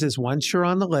happens is once you're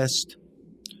on the list,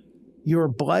 your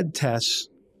blood tests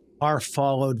are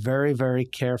followed very, very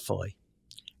carefully.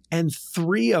 And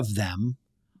 3 of them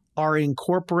are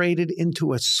incorporated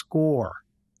into a score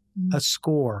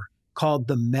called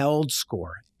the MELD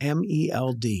score,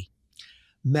 M-E-L-D.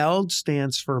 MELD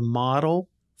stands for Model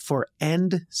for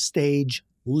End-Stage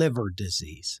Liver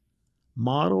Disease.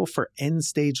 Model for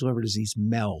End-Stage Liver Disease,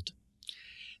 MELD.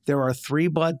 There are 3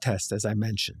 blood tests, as I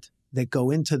mentioned, that go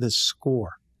into the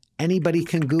score. Anybody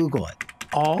can Google it.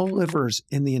 All livers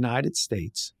in the United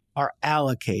States are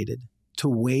allocated to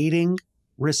waiting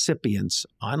recipients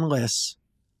on lists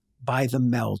by the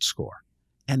MELD score.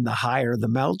 And the higher the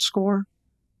MELD score,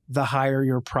 the higher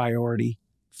your priority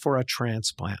for a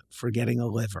transplant, for getting a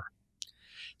liver.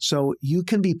 So you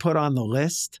can be put on the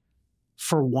list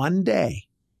for one day.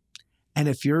 And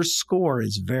if your score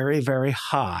is very, very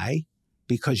high,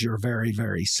 because you're very,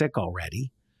 very sick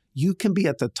already, you can be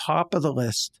at the top of the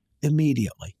list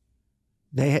immediately.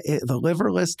 The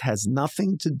liver list has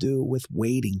nothing to do with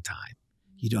waiting time.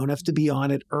 You don't have to be on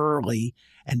it early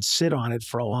and sit on it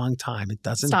for a long time. It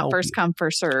doesn't help you. It's not first come,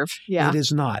 first serve. Yeah. It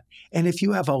is not. And if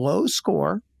you have a low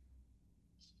score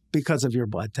because of your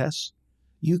blood tests,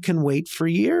 you can wait for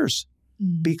years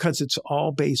because it's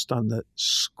all based on the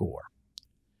score.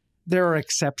 There are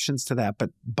exceptions to that,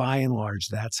 but by and large,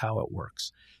 that's how it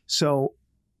works. So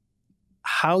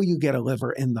how you get a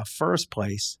liver in the first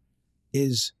place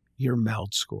is your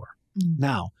MELD score.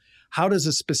 Now, are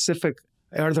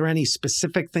there any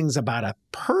specific things about a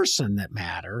person that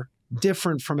matter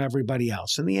different from everybody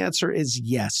else? And the answer is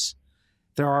yes,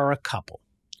 there are a couple.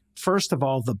 First of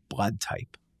all, the blood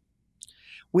type.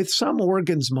 With some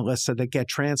organs, Melissa, that get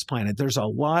transplanted, there's a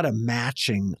lot of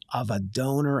matching of a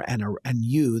donor and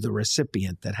you, the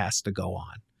recipient, that has to go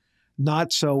on.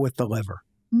 Not so with the liver.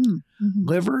 Mm-hmm.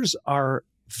 Livers are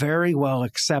very well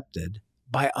accepted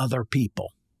by other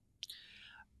people.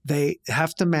 They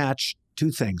have to match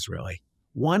two things, really.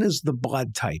 One is the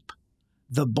blood type.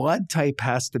 The blood type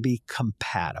has to be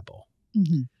compatible.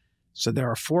 Mm-hmm. So there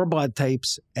are 4 blood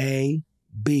types, A,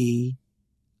 B,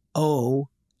 O,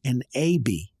 and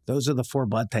AB. Those are the 4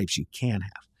 blood types you can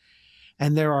have.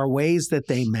 And there are ways that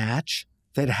they match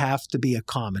that have to be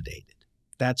accommodated.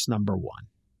 That's number 1.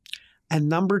 And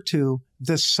number 2,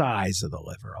 the size of the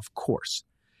liver, of course.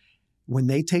 When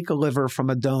they take a liver from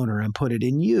a donor and put it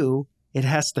in you, it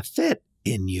has to fit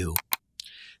in you.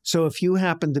 So if you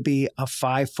happen to be a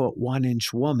 5' 1"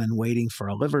 woman waiting for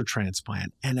a liver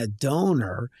transplant and a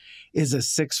donor is a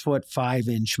 6' 5"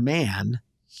 man,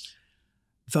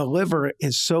 the liver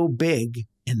is so big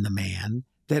in the man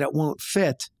that it won't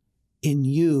fit in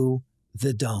you,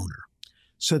 the donor.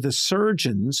 So the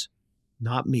surgeons,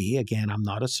 not me, again, I'm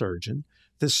not a surgeon,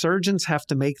 the surgeons have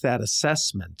to make that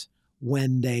assessment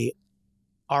when they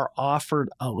are offered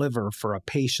a liver for a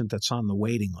patient that's on the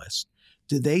waiting list.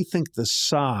 Do they think the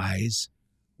size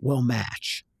will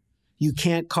match? You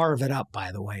can't carve it up,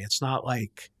 by the way. It's not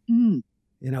like,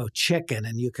 chicken,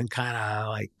 and you can kind of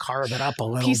like carve it up a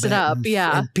little piece bit. It up,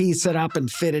 and piece it up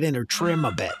and fit it in or trim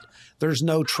a bit. There's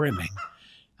no trimming.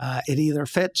 It either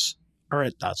fits or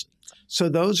it doesn't. So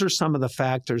those are some of the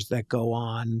factors that go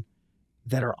on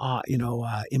that are,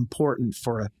 important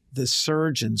for the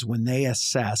surgeons when they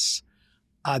assess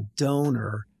a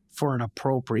donor for an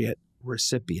appropriate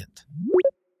recipient.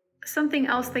 Something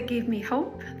else that gave me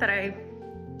hope that I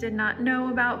did not know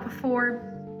about before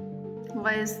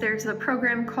was there's a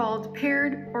program called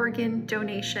paired organ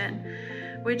donation,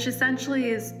 which essentially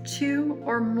is 2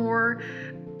 or more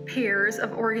pairs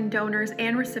of organ donors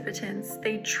and recipients.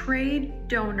 They trade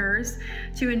donors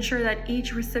to ensure that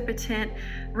each recipient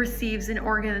receives an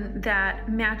organ that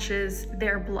matches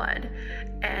their blood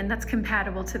and that's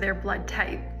compatible to their blood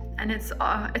type. And it's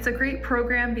a great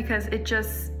program because it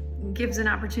just gives an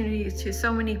opportunity to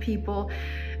so many people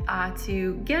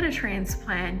to get a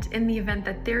transplant in the event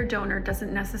that their donor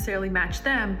doesn't necessarily match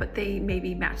them, but they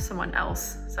maybe match someone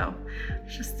else. So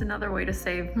it's just another way to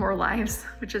save more lives,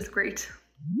 which is great.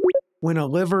 When a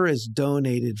liver is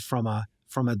donated from a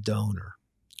donor,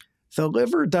 the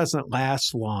liver doesn't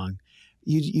last long.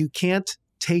 You can't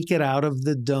take it out of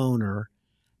the donor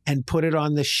and put it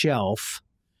on the shelf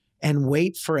and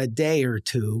wait for a day or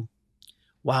two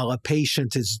while a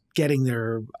patient is getting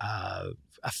their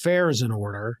affairs in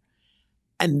order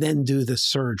and then do the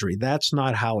surgery. That's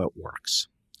not how it works.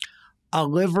 A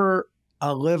liver,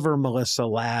 Melissa,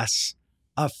 lasts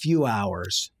a few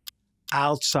hours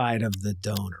outside of the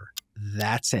donor.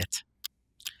 That's it.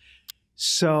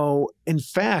 So, in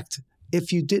fact,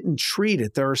 if you didn't treat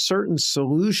it, there are certain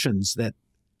solutions that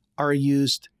are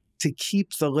used to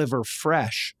keep the liver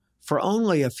fresh for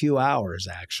only a few hours,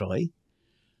 actually,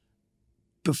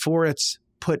 before it's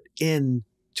put in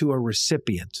to a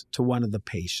recipient, to one of the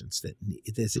patients that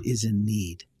is in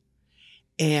need.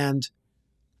 And,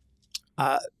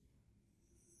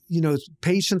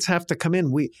 patients have to come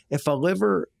in. If a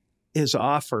liver is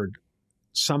offered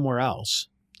somewhere else,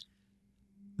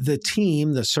 the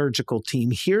surgical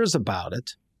team hears about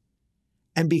it.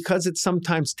 And because it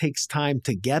sometimes takes time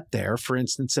to get there, for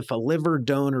instance, if a liver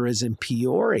donor is in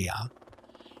Peoria,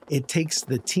 it takes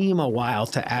the team a while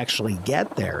to actually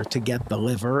get there, to get the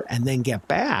liver and then get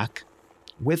back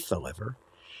with the liver.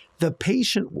 The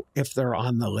patient, if they're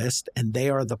on the list and they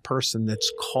are the person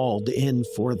that's called in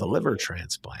for the liver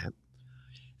transplant,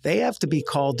 they have to be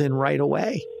called in right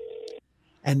away.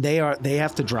 And they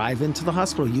have to drive into the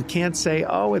hospital. You can't say,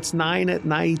 oh, it's 9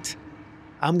 p.m.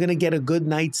 I'm going to get a good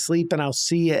night's sleep and I'll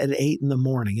see you at 8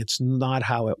 a.m. It's not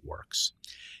how it works.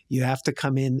 You have to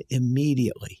come in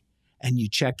immediately and you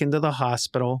check into the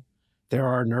hospital. There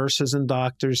are nurses and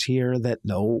doctors here that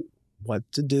know what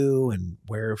to do and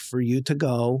where for you to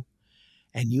go.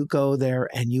 And you go there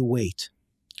and you wait.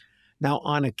 Now,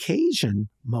 on occasion,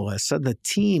 Melissa, the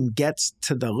team gets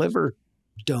to the liver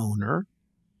donor,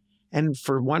 and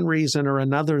for one reason or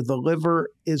another, the liver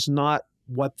is not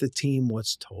what the team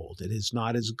was told. It is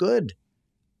not as good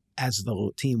as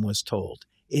the team was told.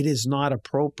 It is not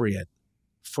appropriate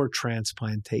for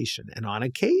transplantation. And on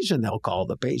occasion, they'll call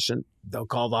the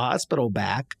hospital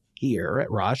back here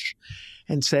at Rush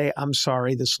and say, I'm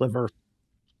sorry, this liver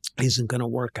isn't going to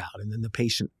work out. And then the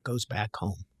patient goes back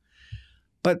home.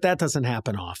 But that doesn't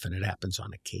happen often. It happens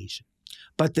on occasion.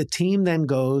 But the team then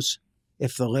goes,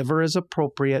 if the liver is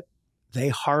appropriate, They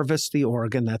harvest the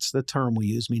organ. That's the term we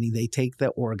use, meaning they take the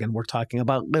organ. We're talking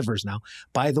about livers now.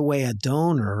 By the way, a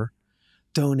donor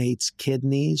donates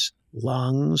kidneys,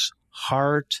 lungs,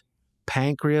 heart,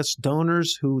 pancreas.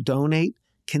 Donors who donate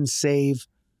can save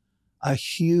a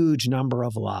huge number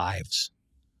of lives.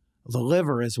 The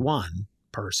liver is one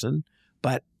person,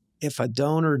 but if a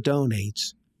donor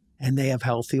donates and they have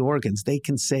healthy organs, they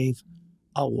can save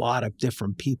a lot of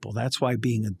different people. That's why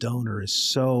being a donor is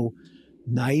so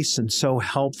nice and so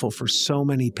helpful for so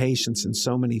many patients and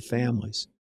so many families.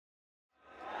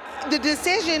 The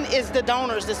decision is the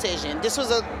donor's decision. This was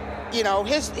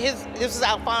this was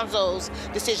Alfonso's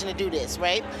decision to do this,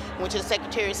 right? Went to the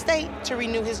Secretary of State to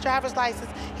renew his driver's license.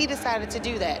 He decided to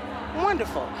do that.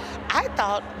 Wonderful. I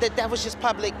thought that was just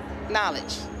public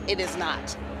knowledge. It is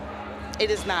not. It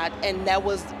is not, and that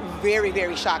was very,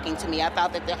 very shocking to me. I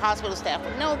thought that the hospital staff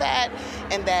would know that,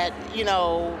 and that,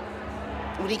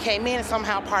 when he came in, it's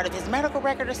somehow part of his medical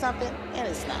record or something, and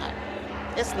it's not.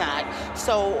 It's not.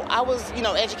 So I was,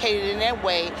 educated in that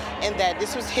way, and that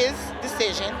this was his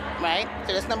decision, right?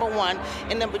 So that's number one.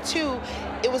 And number two,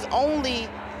 it was only,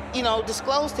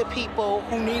 disclosed to people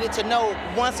who needed to know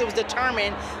once it was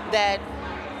determined that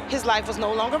his life was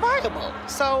no longer viable.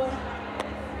 So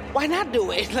why not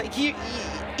do it? Like, we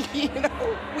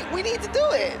need to do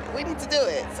it. We need to do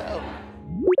it. So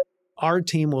our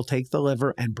team will take the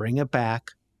liver and bring it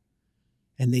back,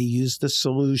 and they use the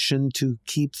solution to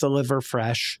keep the liver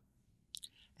fresh.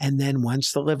 And then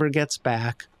once the liver gets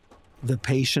back, the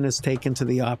patient is taken to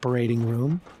the operating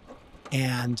room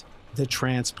and the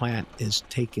transplant is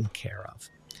taken care of.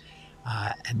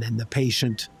 And then the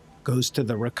patient goes to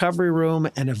the recovery room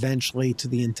and eventually to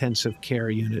the intensive care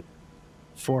unit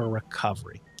for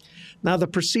recovery. Now, the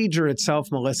procedure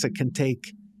itself, Melissa, can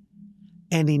take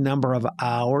any number of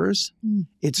hours.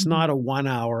 It's not a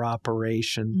 1-hour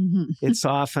operation. It's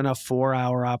often a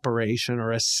 4-hour operation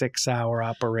or a 6-hour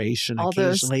operation. All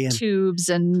those tubes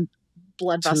and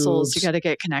blood vessels, you got to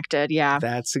get connected. Yeah.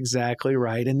 That's exactly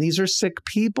right. And these are sick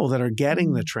people that are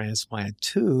getting the transplant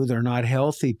too. They're not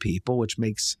healthy people, which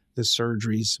makes the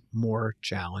surgeries more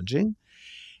challenging.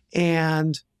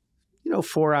 And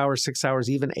 4 hours, 6 hours,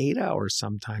 even 8 hours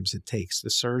sometimes it takes. The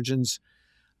surgeons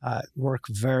work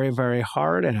very, very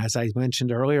hard. And as I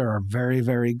mentioned earlier, are very,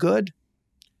 very good.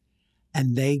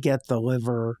 And they get the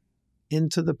liver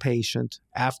into the patient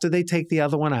after they take the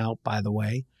other one out, by the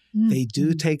way. They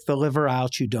do take the liver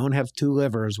out. You don't have two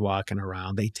livers walking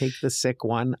around. They take the sick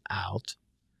one out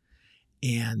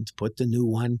and put the new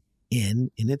one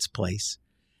in its place.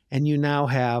 And you now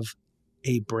have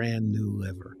a brand new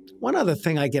liver. One other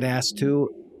thing I get asked too,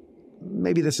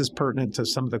 maybe this is pertinent to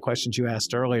some of the questions you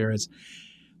asked earlier, is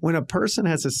when a person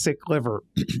has a sick liver,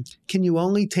 can you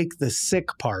only take the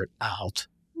sick part out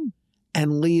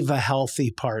and leave a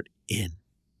healthy part in?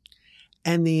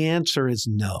 And the answer is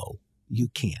no, you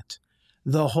can't.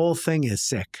 The whole thing is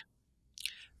sick.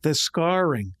 The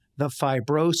scarring, the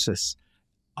fibrosis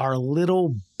are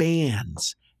little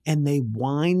bands, and they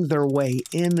wind their way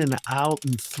in and out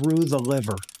and through the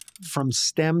liver from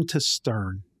stem to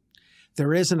stern.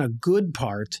 There isn't a good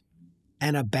part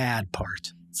and a bad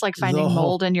part. It's like finding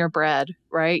mold in your bread,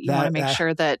 right? You want to make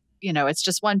sure that, it's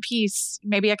just one piece.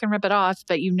 Maybe I can rip it off,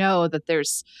 but that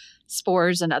there's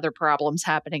spores and other problems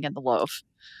happening in the loaf.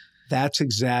 That's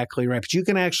exactly right. But you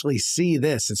can actually see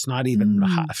this. It's not even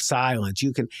silent.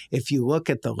 You can, if you look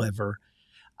at the liver,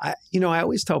 I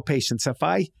always tell patients,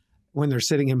 when they're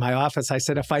sitting in my office, I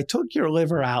said, if I took your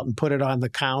liver out and put it on the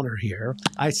counter here,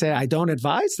 I say, I don't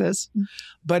advise this,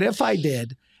 but if I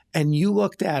did, and you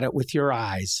looked at it with your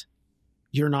eyes,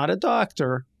 you're not a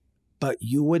doctor, but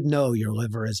you would know your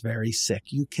liver is very sick.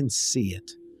 You can see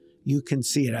it. You can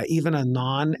see it. Even a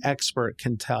non-expert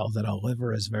can tell that a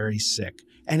liver is very sick.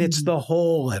 And it's the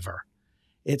whole liver.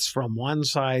 It's from one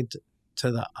side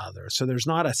to the other. So there's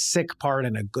not a sick part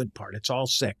and a good part. It's all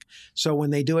sick. So when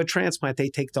they do a transplant, they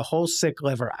take the whole sick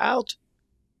liver out.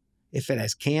 If it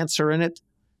has cancer in it,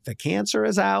 the cancer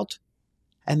is out.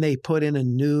 And they put in a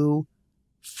new,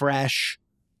 fresh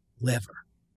liver.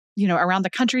 Around the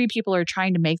country, people are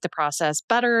trying to make the process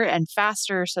better and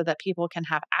faster so that people can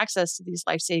have access to these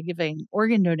life-saving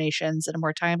organ donations in a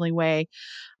more timely way.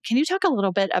 Can you talk a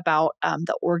little bit about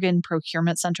the Organ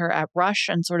Procurement Center at Rush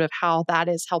and sort of how that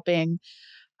is helping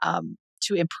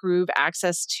to improve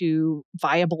access to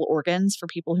viable organs for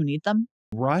people who need them?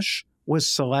 Rush was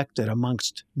selected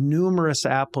amongst numerous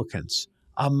applicants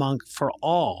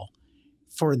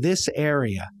for this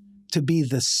area to be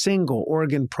the single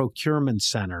organ procurement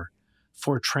center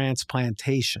for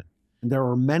transplantation. There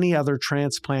were many other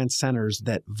transplant centers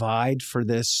that vied for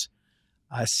this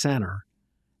center,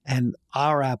 and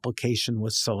our application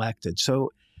was selected.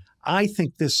 So I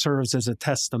think this serves as a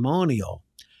testimonial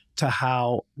to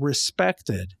how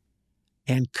respected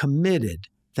and committed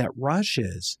that Rush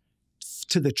is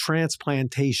to the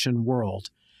transplantation world.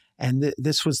 And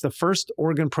this was the first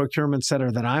organ procurement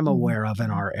center that I'm aware of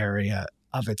in our area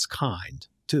of its kind,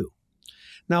 too.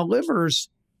 Now, livers,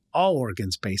 all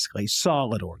organs basically,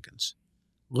 solid organs,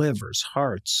 livers,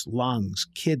 hearts, lungs,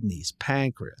 kidneys,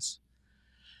 pancreas,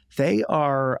 they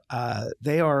are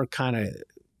kind of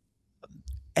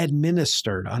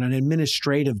administered on an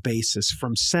administrative basis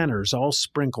from centers all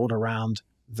sprinkled around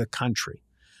the country.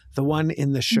 The one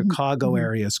in the Chicago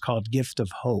area is called Gift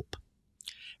of Hope.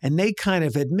 And they kind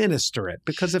of administer it,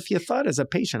 because if you thought as a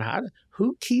patient,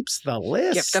 who keeps the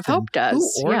list? Gift of Hope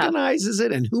does. Who organizes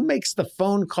it, and who makes the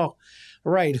phone call?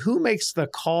 Right. Who makes the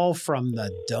call from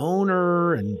the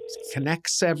donor and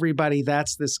connects everybody?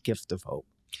 That's this Gift of Hope.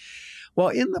 Well,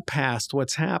 in the past,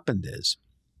 what's happened is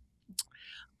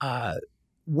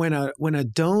when a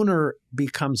donor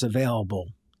becomes available,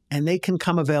 and they can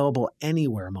come available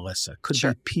anywhere, Melissa. Could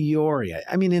be Peoria.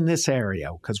 I mean, in this area,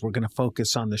 because we're going to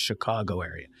focus on the Chicago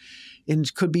area.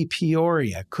 It could be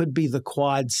Peoria. Could be the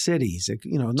Quad Cities.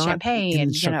 Not Champaign,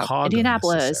 in Chicago,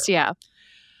 Indianapolis. Yeah.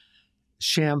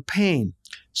 Champaign.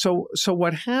 So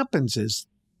what happens is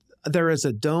there is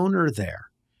a donor there.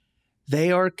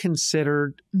 They are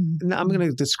considered. I'm going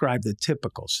to describe the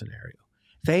typical scenario.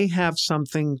 They have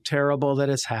something terrible that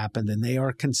has happened, and they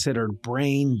are considered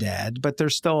brain dead, but their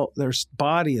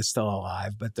body is still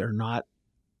alive, but they're not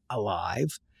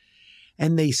alive.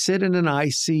 And they sit in an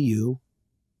ICU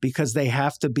because they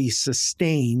have to be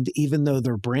sustained, even though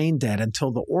they're brain dead,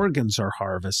 until the organs are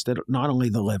harvested, not only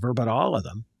the liver, but all of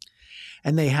them.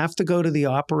 And they have to go to the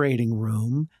operating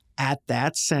room at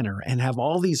that center and have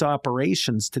all these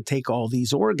operations to take all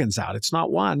these organs out. It's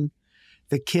not one.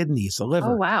 The kidneys, the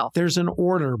liver. Oh, wow. There's an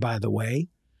order, by the way.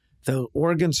 The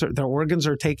organs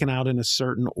are taken out in a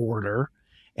certain order,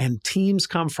 and teams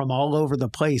come from all over the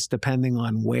place depending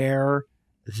on where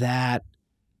that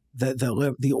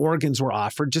the organs were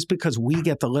offered. Just because we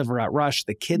get the liver at Rush,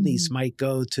 the kidneys might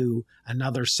go to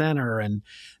another center, and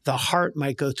the heart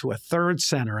might go to a third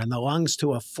center, and the lungs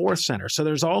to a fourth center. So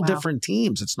there's all different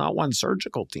teams. It's not one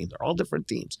surgical team. They're all different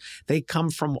teams. They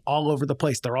come from all over the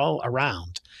place. They're all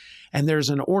around. And there's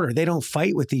an order. They don't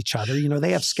fight with each other.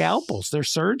 They have scalpels. They're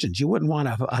surgeons. You wouldn't want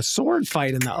a sword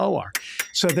fight in the OR.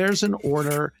 So there's an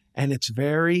order, and it's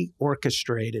very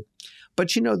orchestrated. But,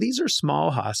 these are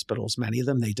small hospitals, many of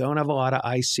them. They don't have a lot of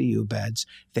ICU beds.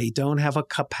 They don't have a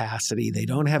capacity. They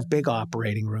don't have big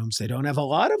operating rooms. They don't have a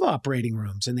lot of operating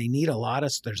rooms, and they need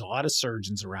there's a lot of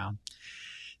surgeons around.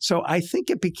 So I think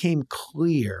it became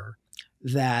clear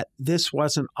that this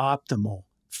wasn't optimal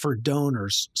for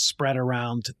donors spread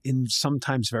around in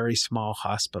sometimes very small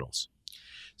hospitals.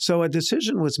 So a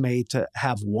decision was made to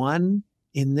have one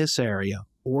in this area,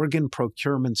 organ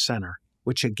procurement center,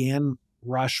 which again,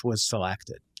 Rush was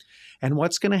selected. And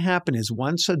what's going to happen is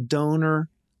once a donor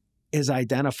is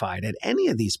identified at any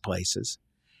of these places,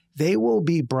 they will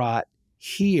be brought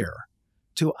here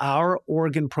to our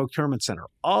organ procurement center,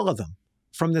 all of them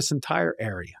from this entire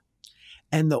area.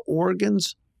 And the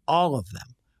organs, all of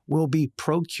them, will be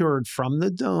procured from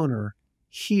the donor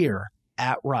here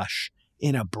at Rush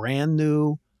in a brand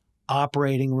new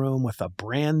operating room with a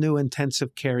brand new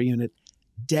intensive care unit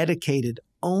dedicated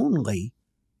only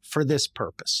for this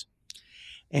purpose.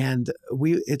 And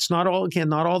it's not all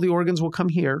the organs will come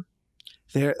here.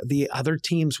 The other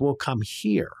teams will come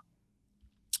here.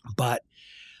 But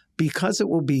because it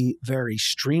will be very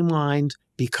streamlined,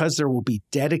 because there will be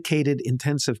dedicated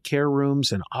intensive care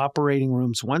rooms and operating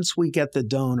rooms, once we get the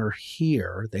donor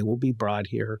here, they will be brought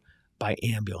here by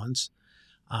ambulance.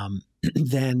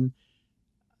 Then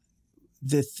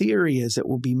the theory is it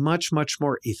will be much, much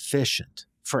more efficient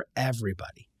for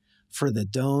everybody, for the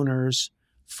donors,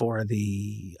 for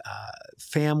the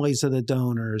families of the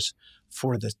donors,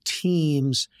 for the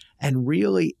teams, and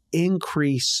really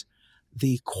increase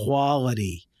the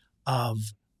quality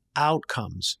of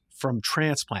outcomes from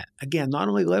transplant. Again, not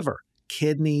only liver,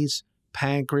 kidneys,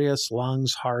 pancreas,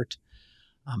 lungs, heart.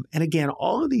 And again,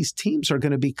 all of these teams are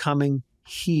going to be coming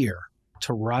here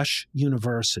to Rush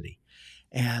University.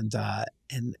 And I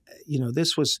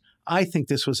think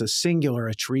this was a singular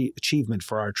achievement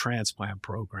for our transplant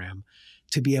program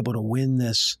to be able to win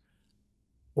this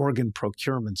organ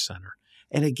procurement center.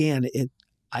 And again,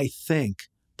 I think,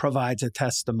 provides a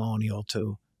testimonial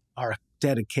to our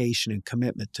dedication and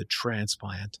commitment to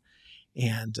transplant.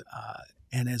 And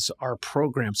as our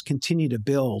programs continue to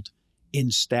build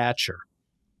in stature,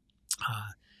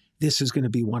 this is going to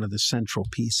be one of the central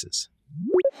pieces.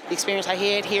 The experience I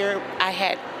had here,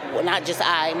 well, not just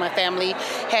my family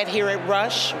had here at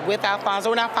Rush with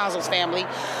Alfonso and Alfonso's family,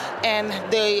 and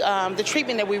the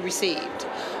treatment that we received.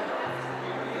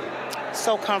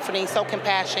 So comforting, so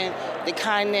compassionate. The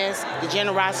kindness, the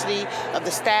generosity of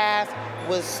the staff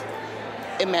was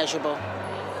immeasurable.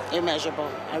 Immeasurable.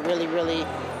 I really, really,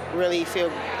 really feel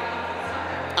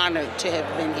honored to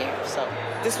have been here. So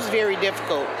this was very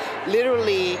difficult.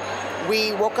 Literally,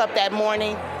 we woke up that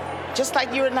morning just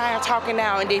like you and I are talking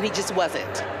now, and then he just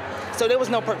wasn't. So there was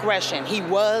no progression. He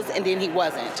was, and then he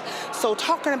wasn't. So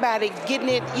talking about it, getting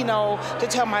it, to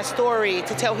tell my story,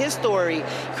 to tell his story,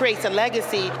 creates a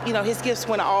legacy. His gifts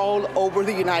went all over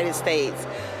the United States.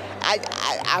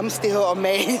 I'm still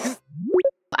amazed.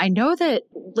 I know that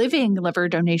living liver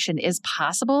donation is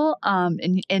possible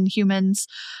in humans.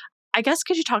 I guess,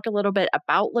 could you talk a little bit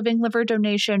about living liver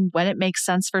donation, when it makes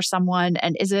sense for someone,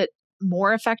 and is it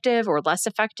more effective or less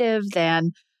effective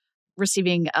than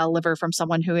receiving a liver from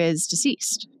someone who is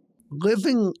deceased?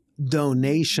 Living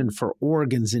donation for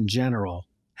organs in general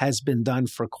has been done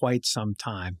for quite some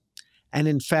time. And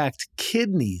in fact,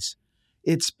 kidneys,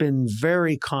 it's been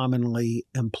very commonly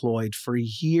employed for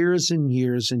years and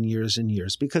years and years and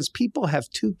years, because people have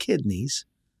 2 kidneys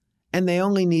and they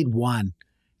only need one.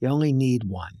 You only need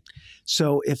one.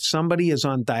 So if somebody is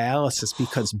on dialysis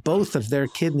because both of their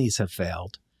kidneys have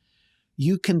failed,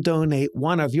 you can donate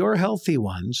one of your healthy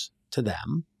ones to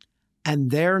them, and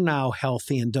they're now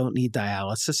healthy and don't need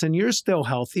dialysis, and you're still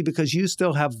healthy because you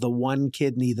still have the one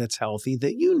kidney that's healthy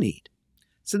that you need.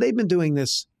 So they've been doing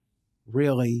this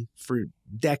really for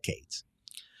decades.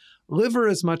 Liver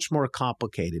is much more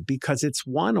complicated because it's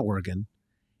one organ.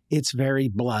 It's very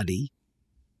bloody.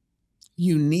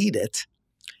 You need it.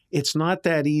 It's not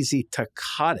that easy to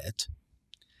cut it.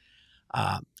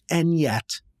 And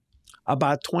yet,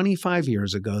 about 25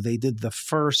 years ago, they did the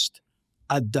first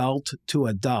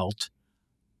adult-to-adult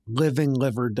living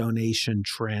liver donation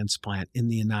transplant in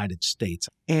the United States.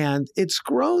 And it's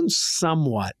grown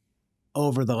somewhat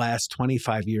over the last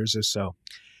 25 years or so.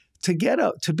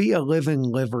 To be a living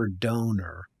liver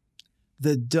donor,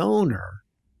 the donor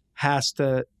has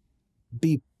to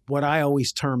be what I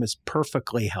always term as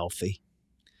perfectly healthy.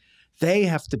 They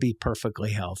have to be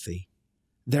perfectly healthy.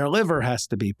 Their liver has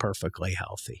to be perfectly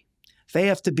healthy. They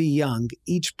have to be young.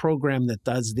 Each program that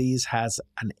does these has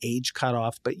an age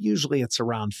cutoff, but usually it's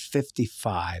around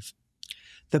 55.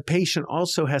 The patient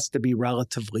also has to be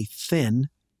relatively thin,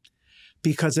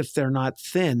 because if they're not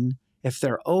thin, if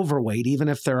they're overweight, even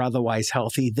if they're otherwise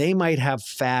healthy, they might have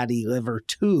fatty liver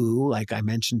too, like I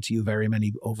mentioned to you, very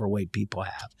many overweight people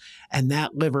have. And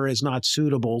that liver is not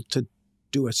suitable to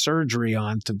do a surgery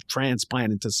on, to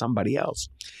transplant into somebody else.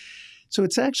 So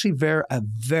it's actually a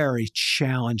very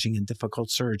challenging and difficult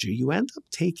surgery. You end up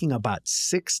taking about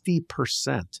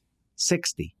 60%,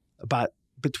 about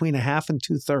between a half and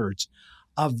 2/3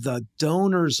 of the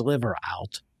donor's liver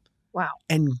out. Wow.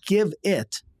 And give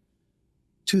it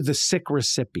to the sick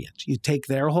recipient. You take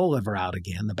their whole liver out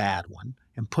again, the bad one,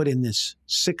 and put in this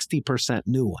 60%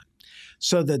 new one.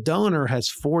 So the donor has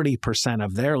 40%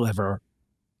 of their liver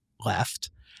left,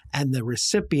 and the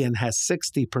recipient has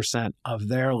 60% of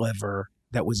their liver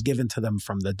that was given to them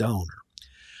from the donor.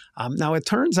 Now, it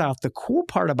turns out the cool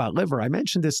part about liver, I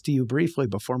mentioned this to you briefly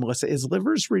before, Melissa, is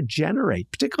livers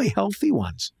regenerate, particularly healthy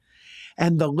ones.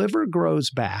 And the liver grows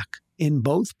back in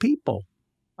both people.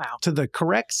 Wow. To the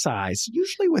correct size,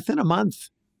 usually within a month.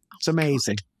 It's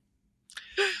amazing.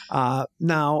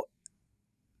 Now,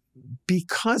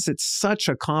 because it's such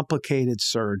a complicated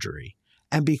surgery,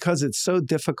 and because it's so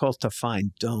difficult to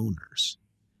find donors,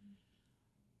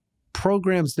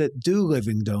 programs that do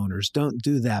living donors don't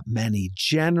do that many.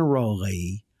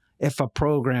 Generally, if a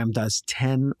program does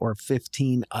 10 or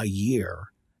 15 a year,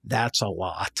 that's a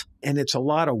lot. And it's a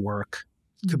lot of work,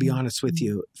 to be honest with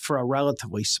you, for a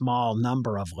relatively small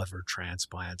number of liver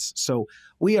transplants. So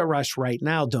we at Rush right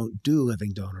now don't do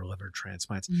living donor liver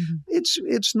transplants.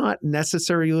 It's not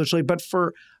necessary usually, but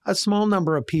for a small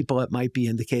number of people, it might be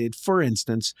indicated. For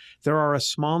instance, there are a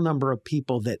small number of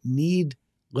people that need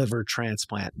liver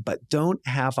transplant, but don't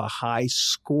have a high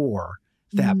score,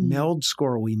 that MELD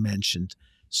score we mentioned,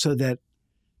 so that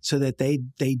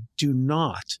they do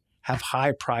not have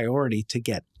high priority to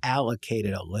get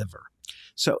allocated a liver.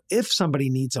 So if somebody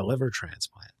needs a liver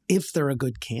transplant, if they're a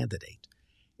good candidate,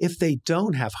 if they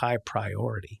don't have high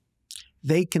priority,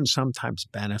 they can sometimes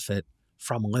benefit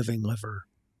from living liver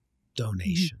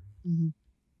donation.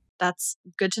 That's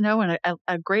good to know, and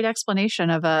a great explanation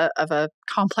of a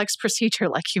complex procedure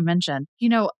like you mentioned.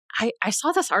 I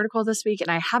saw this article this week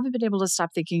and I haven't been able to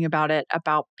stop thinking about it,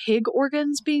 about pig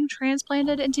organs being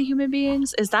transplanted into human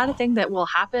beings. Is that a thing that will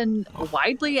happen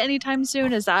widely anytime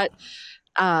soon? Is that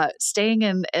staying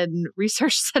in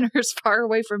research centers far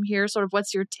away from here? Sort of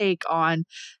what's your take on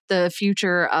the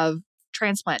future of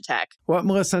transplant tech? Well,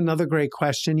 Melissa, another great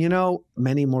question.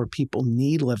 Many more people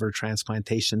need liver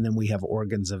transplantation than we have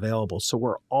organs available. So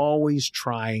we're always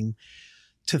trying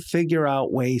to figure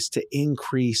out ways to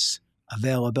increase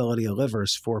availability of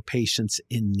livers for patients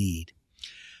in need.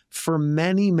 For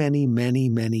many, many, many,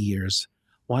 many years,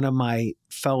 one of my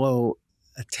fellow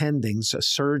attendings, a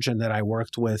surgeon that I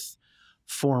worked with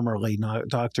formerly,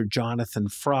 Dr. Jonathan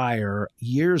Fryer,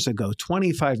 years ago,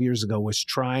 25 years ago, was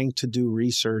trying to do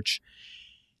research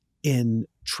in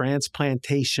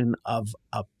transplantation of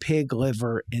a pig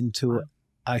liver into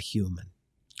a human.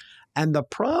 And the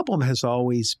problem has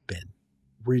always been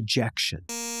rejection.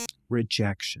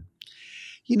 Rejection.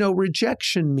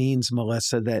 Rejection means,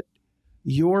 Melissa, that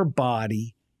your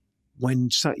body, when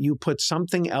you put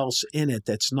something else in it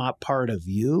that's not part of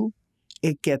you,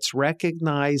 it gets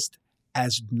recognized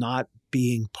as not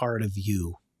being part of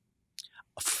you,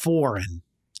 foreign.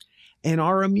 And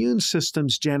our immune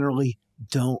systems generally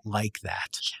don't like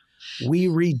that. We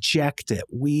reject it.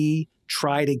 We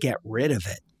try to get rid of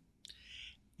it.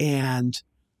 And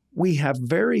we have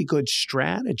very good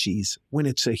strategies when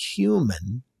it's a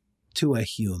human to a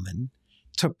human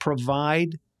to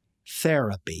provide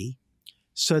therapy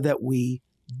so that we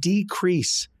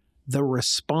decrease the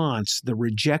response, the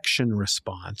rejection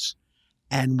response,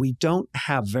 and we don't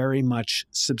have very much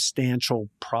substantial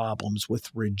problems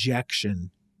with rejection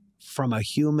from a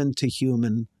human to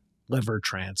human liver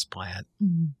transplant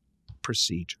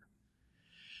procedure.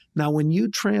 Now, when you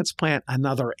transplant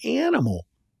another animal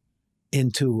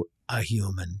into a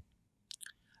human,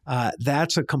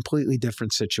 that's a completely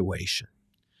different situation.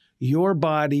 Your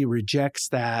body rejects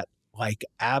that like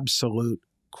absolute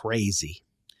crazy.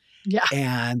 Yeah.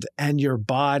 And your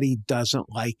body doesn't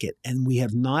like it. And we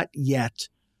have not yet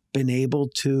been able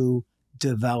to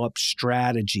develop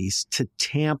strategies to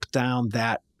tamp down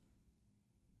that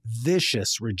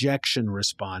vicious rejection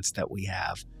response that we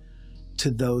have to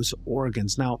those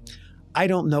organs. Now, I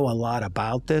don't know a lot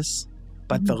about this,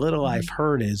 but the little I've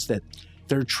heard is that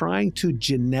they're trying to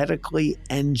genetically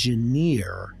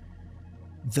engineer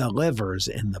the livers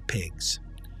in the pigs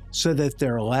so that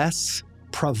they're less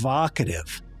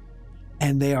provocative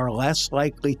and they are less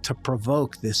likely to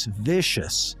provoke this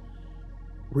vicious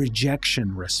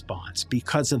rejection response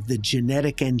because of the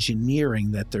genetic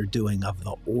engineering that they're doing of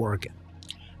the organ.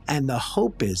 And the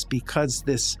hope is because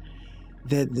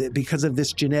of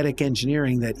this genetic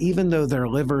engineering, that even though they're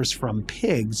livers from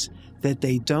pigs, that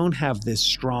they don't have this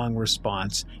strong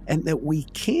response and that we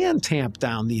can tamp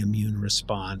down the immune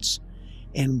response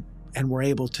and we're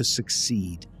able to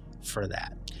succeed for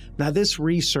that. Now, this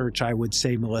research, I would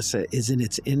say, Melissa, is in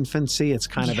its infancy. It's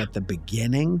kind of at the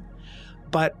beginning.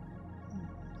 But,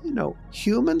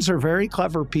 humans are very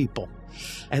clever people.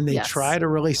 And they try to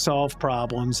really solve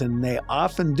problems. And they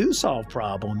often do solve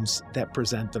problems that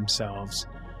present themselves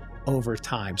over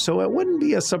time. So it wouldn't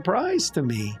be a surprise to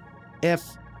me if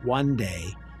one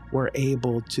day we're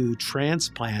able to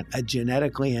transplant a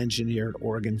genetically engineered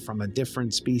organ from a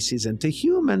different species into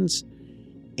humans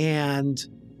and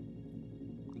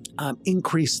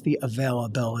increase the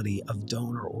availability of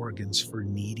donor organs for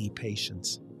needy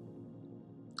patients.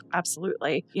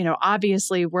 Absolutely.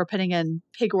 Obviously, we're putting in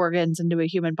pig organs into a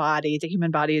human body. The human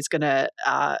body is going to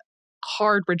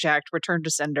hard reject, return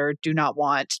to sender, do not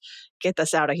want, get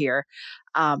this out of here.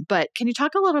 But can you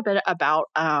talk a little bit about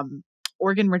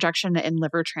organ rejection in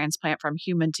liver transplant from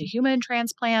human to human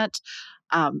transplant?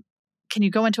 Can you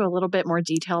go into a little bit more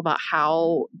detail about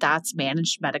how that's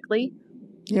managed medically?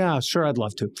 Yeah, sure. I'd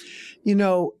love to.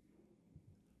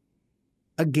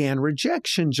 Again,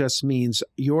 rejection just means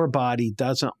your body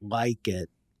doesn't like it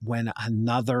when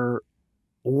another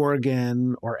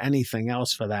organ or anything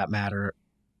else for that matter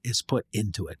is put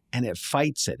into it, and it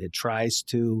fights it. It tries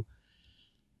to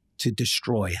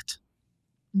destroy it.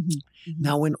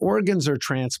 Now, when organs are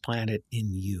transplanted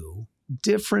in you,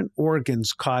 different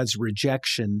organs cause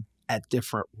rejection at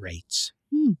different rates.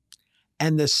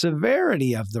 And the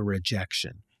severity of the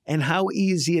rejection and how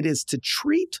easy it is to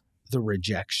treat the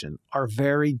rejection are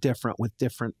very different with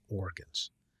different organs.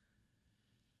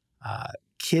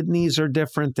 Kidneys are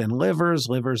different than livers.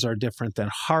 Livers are different than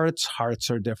hearts. Hearts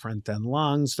are different than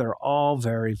lungs. They're all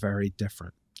very, very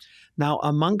different. Now,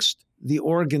 amongst the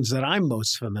organs that I'm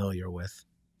most familiar with,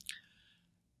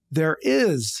 there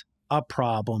is a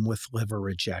problem with liver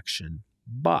rejection,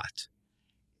 but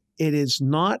it is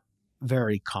not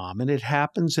very common. It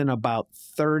happens in about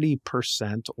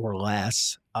 30% or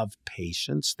less of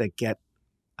patients that get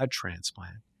a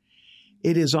transplant.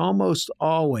 It is almost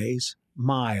always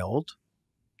mild,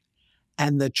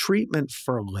 and the treatment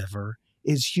for liver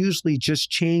is usually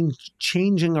just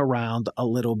changing around a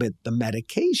little bit the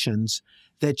medications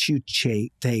that you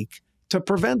take to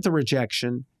prevent the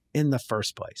rejection in the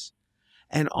first place.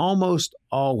 And almost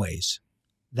always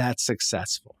that's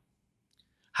successful.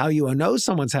 How you know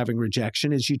someone's having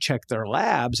rejection is you check their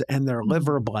labs and their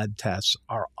liver blood tests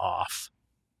are off.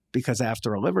 Because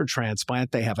after a liver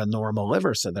transplant, they have a normal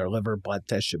liver, so their liver blood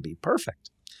test should be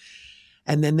perfect.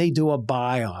 And then they do a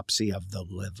biopsy of the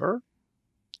liver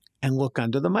and look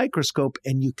under the microscope,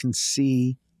 and you can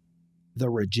see the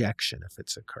rejection if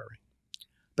it's occurring.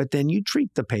 But then you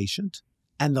treat the patient,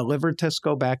 and the liver tests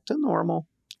go back to normal,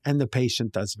 and the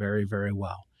patient does very, very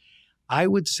well. I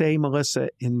would say, Melissa,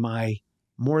 in my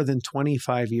more than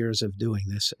 25 years of doing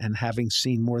this and having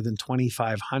seen more than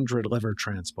 2,500 liver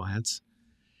transplants,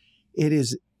 it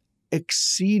is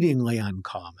exceedingly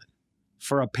uncommon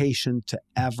for a patient to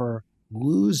ever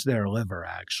lose their liver,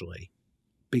 actually,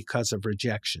 because of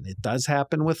rejection. It does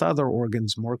happen with other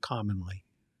organs more commonly,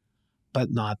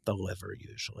 but not the liver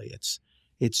usually.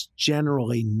 It's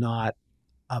generally not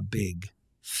a big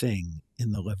thing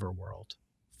in the liver world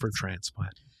for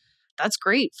transplant. That's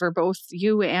great for both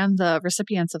you and the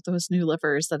recipients of those new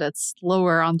livers that it's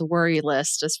lower on the worry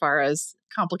list as far as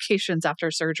complications after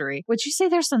surgery. Would you say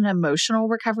there's an emotional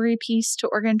recovery piece to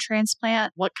organ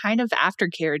transplant? What kind of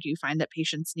aftercare do you find that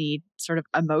patients need sort of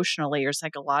emotionally or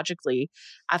psychologically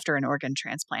after an organ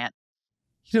transplant?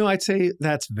 I'd say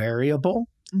that's variable.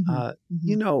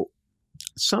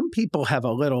 Some people have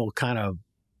a little kind of,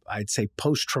 I'd say,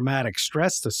 post-traumatic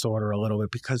stress disorder a little bit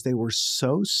because they were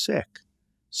so sick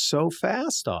so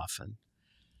fast often,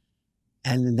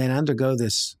 and then undergo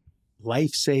this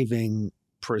life-saving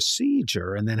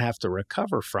procedure and then have to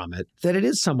recover from it, that it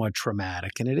is somewhat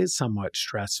traumatic and it is somewhat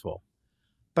stressful.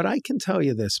 But I can tell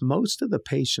you this, most of the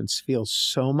patients feel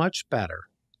so much better,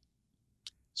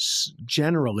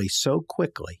 generally so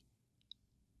quickly,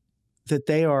 that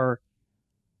they are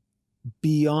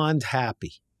beyond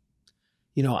happy.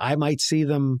 I might see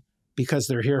them because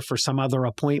they're here for some other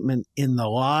appointment in the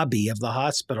lobby of the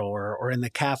hospital or in the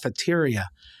cafeteria,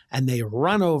 and they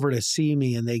run over to see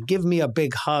me and they give me a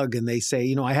big hug and they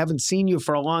say, I haven't seen you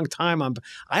for a long time.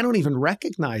 I don't even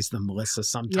recognize them, Melissa,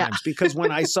 sometimes, because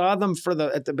when I saw them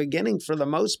at the beginning, for the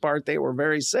most part, they were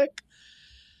very sick.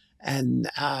 And,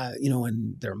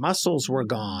 and their muscles were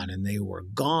gone and they were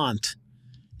gaunt.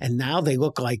 And now they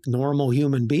look like normal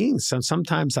human beings. So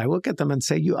sometimes I look at them and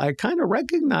say, I kind of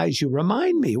recognize you.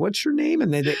 Remind me, what's your name?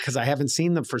 And because I haven't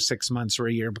seen them for 6 months or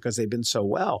a year because they've been so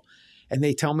well. And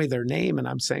they tell me their name and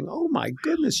I'm saying, oh my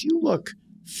goodness, you look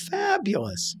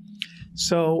fabulous.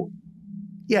 So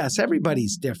yes,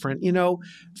 everybody's different.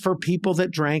 For people that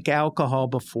drank alcohol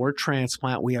before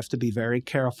transplant, we have to be very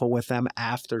careful with them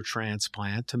after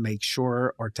transplant to make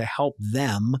sure, or to help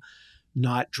them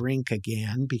not drink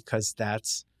again, because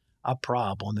that's a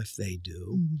problem if they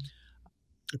do.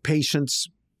 Patients,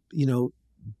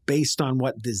 based on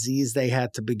what disease they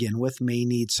had to begin with, may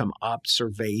need some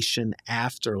observation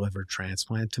after liver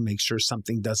transplant to make sure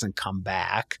something doesn't come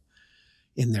back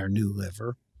in their new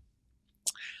liver.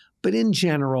 But in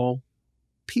general,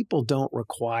 people don't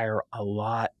require a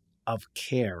lot of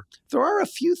care. There are a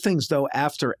few things, though,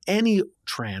 after any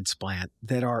transplant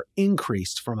that are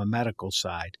increased from a medical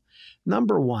side.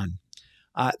 Number one,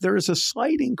 there is a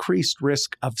slight increased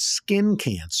risk of skin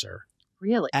cancer.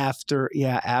 Really? After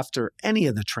any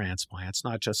of the transplants,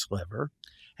 not just liver.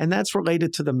 And that's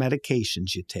related to the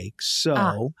medications you take.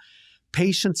 So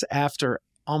patients after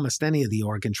almost any of the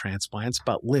organ transplants,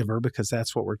 but liver, because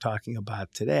that's what we're talking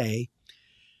about today,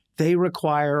 they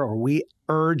require, or we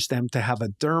urge them to have a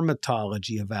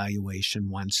dermatology evaluation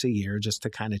once a year just to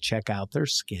kind of check out their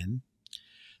skin.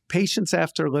 Patients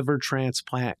after liver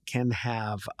transplant can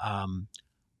have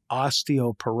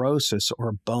osteoporosis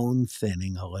or bone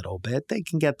thinning a little bit. They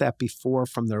can get that before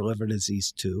from their liver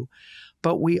disease too.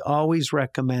 But we always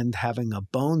recommend having a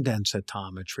bone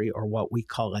densitometry, or what we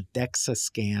call a DEXA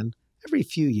scan, every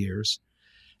few years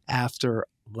after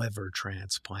liver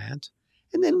transplant.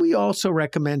 And then we also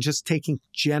recommend just taking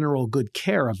general good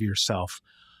care of yourself.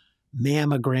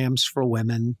 Mammograms for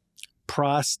women,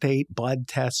 prostate blood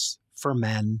tests for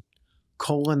men,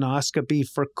 colonoscopy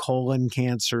for colon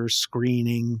cancer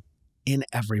screening in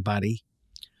everybody,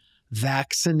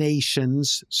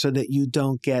 vaccinations so that you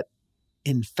don't get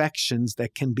infections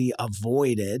that can be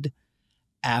avoided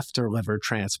after liver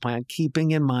transplant,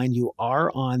 keeping in mind you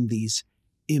are on these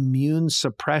immune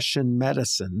suppression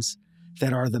medicines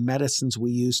that are the medicines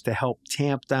we use to help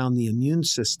tamp down the immune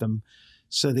system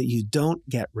so that you don't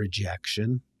get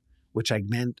rejection, which I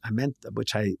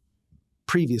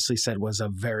previously said was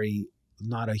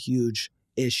not a huge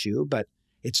issue, but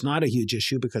it's not a huge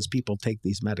issue because people take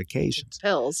these medications.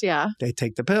 Pills, yeah. They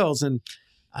take the pills.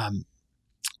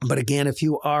 But again, if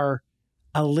you are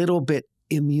a little bit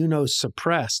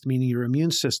immunosuppressed, meaning your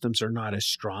immune systems are not as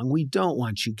strong, we don't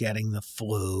want you getting the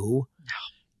flu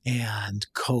and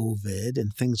COVID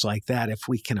and things like that if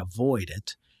we can avoid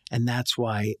it. And that's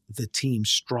why the team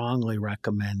strongly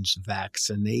recommends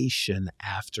vaccination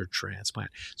after transplant.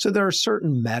 So there are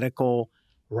certain medical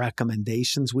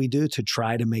recommendations we do to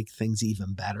try to make things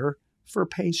even better for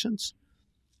patients.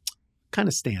 Kind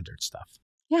of standard stuff.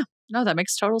 Yeah, no, that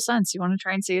makes total sense. You want to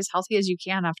try and stay as healthy as you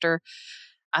can after,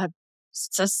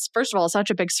 first of all, such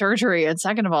a big surgery. And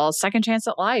second of all, second chance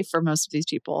at life for most of these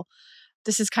people.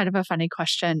 This is kind of a funny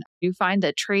question. You find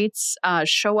that traits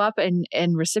show up in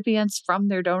recipients from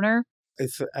their donor?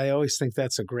 I always think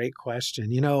that's a great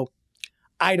question.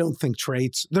 I don't think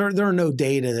traits, there are no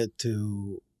data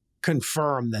to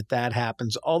confirm that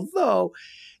happens. Although,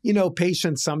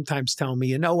 patients sometimes tell me,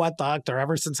 you know what, doctor,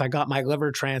 ever since I got my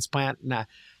liver transplant,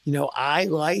 I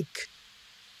like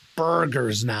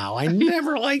burgers now. I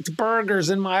never liked burgers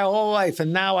in my whole life,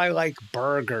 and now I like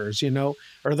burgers,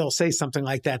 or they'll say something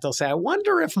like that. They'll say, I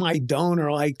wonder if my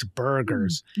donor liked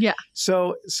burgers. Yeah.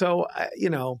 So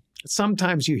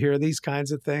sometimes you hear these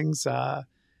kinds of things. I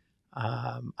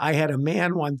had a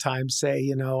man one time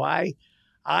say,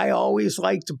 I always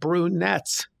liked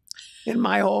brunettes. In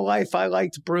my whole life, I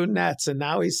liked brunettes. And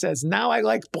now he says, now I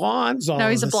like blondes. Now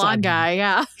he's a blonde guy.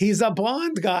 Yeah. He's a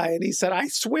blonde guy. And he said, I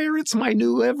swear it's my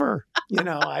new liver.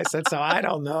 I said, so I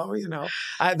don't know, is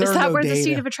that where the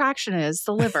seat of attraction is?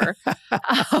 The liver.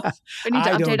 We need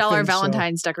to update all our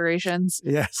Valentine's decorations.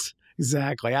 Yes,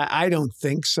 exactly. I don't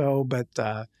think so, but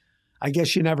I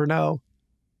guess you never know.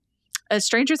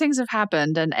 Stranger things have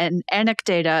happened, and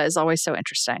anecdata is always so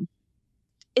interesting.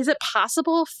 Is it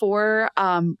possible for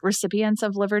recipients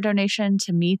of liver donation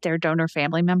to meet their donor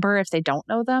family member if they don't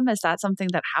know them? Is that something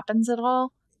that happens at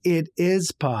all? It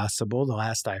is possible, the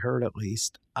last I heard at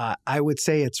least. I would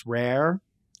say it's rare,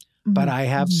 but I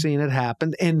have seen it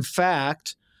happen. In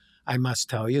fact, I must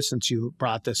tell you, since you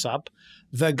brought this up,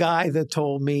 the guy that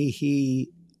told me he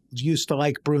used to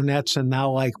like brunettes and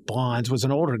now like blondes was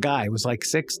an older guy. He was like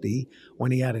 60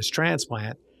 when he had his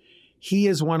transplant. He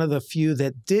is one of the few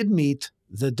that did meet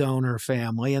the donor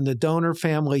family, and the donor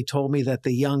family told me that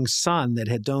the young son that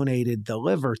had donated the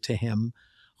liver to him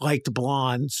liked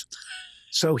blondes.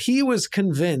 So he was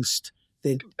convinced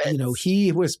that,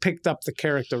 he was picked up the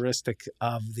characteristic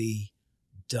of the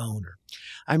donor.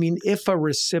 I mean, if a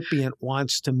recipient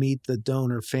wants to meet the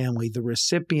donor family, the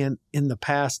recipient in the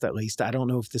past, at least, I don't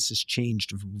know if this has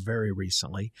changed very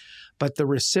recently, but the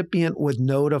recipient would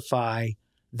notify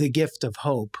the Gift of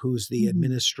Hope, who's the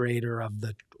administrator of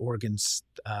the organ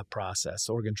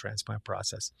transplant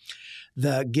process.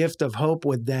 The Gift of Hope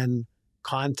would then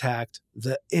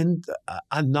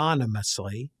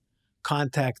anonymously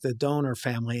contact the donor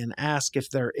family and ask if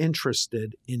they're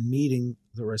interested in meeting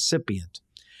the recipient.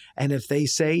 And if they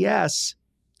say yes,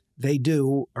 they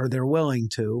do, or they're willing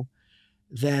to,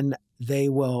 then they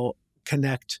will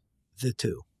connect the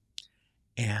two.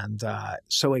 And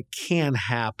so it can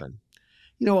happen.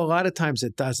 A lot of times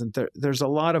it doesn't. There's a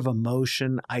lot of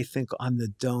emotion, I think, on the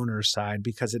donor side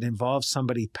because it involves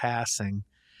somebody passing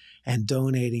and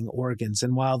donating organs.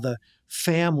 And while the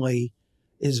family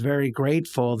is very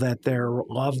grateful that their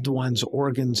loved ones'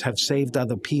 organs have saved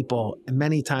other people, and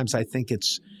many times I think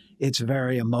it's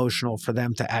very emotional for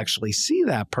them to actually see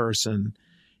that person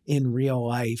in real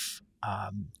life.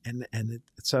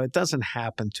 So it doesn't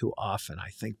happen too often, I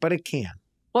think, but it can.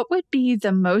 What would be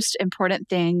the most important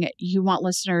thing you want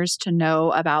listeners to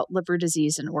know about liver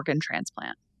disease and organ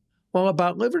transplant? Well,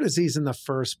 about liver disease in the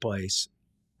first place,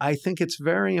 I think it's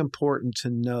very important to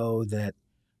know that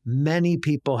many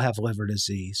people have liver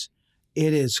disease.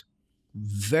 It is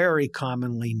very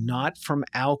commonly not from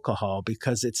alcohol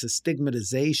because it's a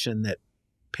stigmatization that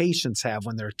patients have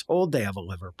when they're told they have a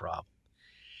liver problem.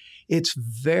 It's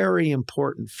very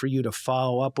important for you to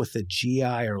follow up with a GI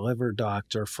or liver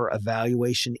doctor for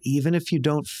evaluation, even if you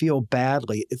don't feel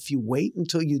badly. If you wait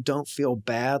until you don't feel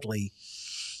badly,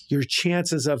 your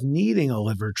chances of needing a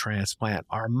liver transplant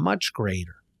are much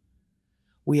greater.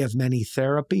 We have many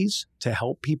therapies to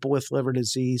help people with liver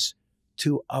disease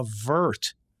to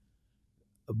avert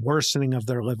worsening of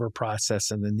their liver process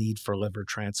and the need for liver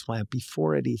transplant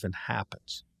before it even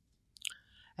happens.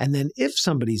 And then if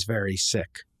somebody's very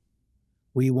sick,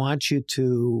 we want you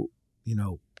to,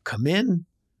 come in,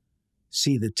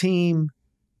 see the team,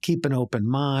 keep an open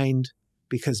mind,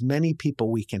 because many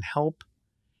people we can help.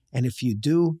 And if you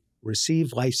do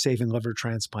receive life-saving liver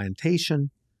transplantation,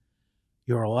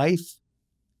 your life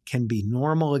can be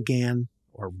normal again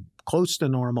or close to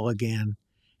normal again,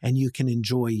 and you can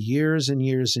enjoy years and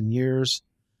years and years,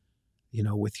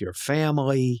 with your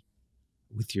family,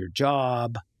 with your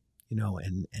job,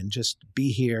 and just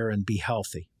be here and be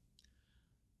healthy.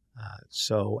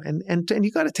 And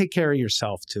you got to take care of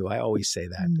yourself too. I always say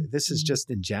that. Mm-hmm. This is just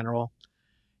in general.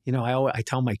 I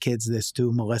tell my kids this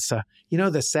too, Melissa.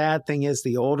 The sad thing is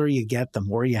the older you get, the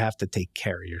more you have to take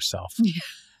care of yourself. Yeah.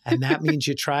 And that means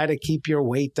you try to keep your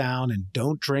weight down and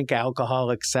don't drink alcohol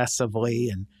excessively.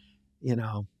 And,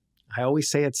 I always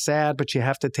say it's sad, but you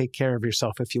have to take care of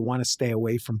yourself if you want to stay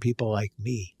away from people like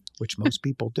me, which most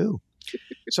people do.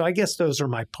 So I guess those are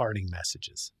my parting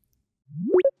messages.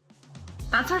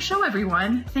 That's our show,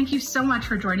 everyone. Thank you so much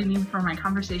for joining me for my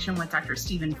conversation with Dr.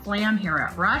 Steven Flamm here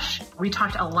at Rush. We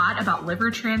talked a lot about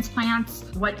liver transplants,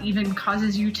 what even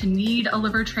causes you to need a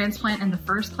liver transplant in the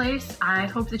first place. I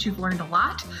hope that you've learned a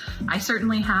lot. I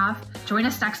certainly have. Join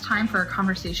us next time for a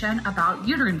conversation about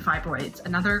uterine fibroids,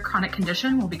 another chronic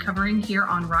condition we'll be covering here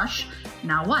on Rush.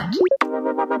 Now what?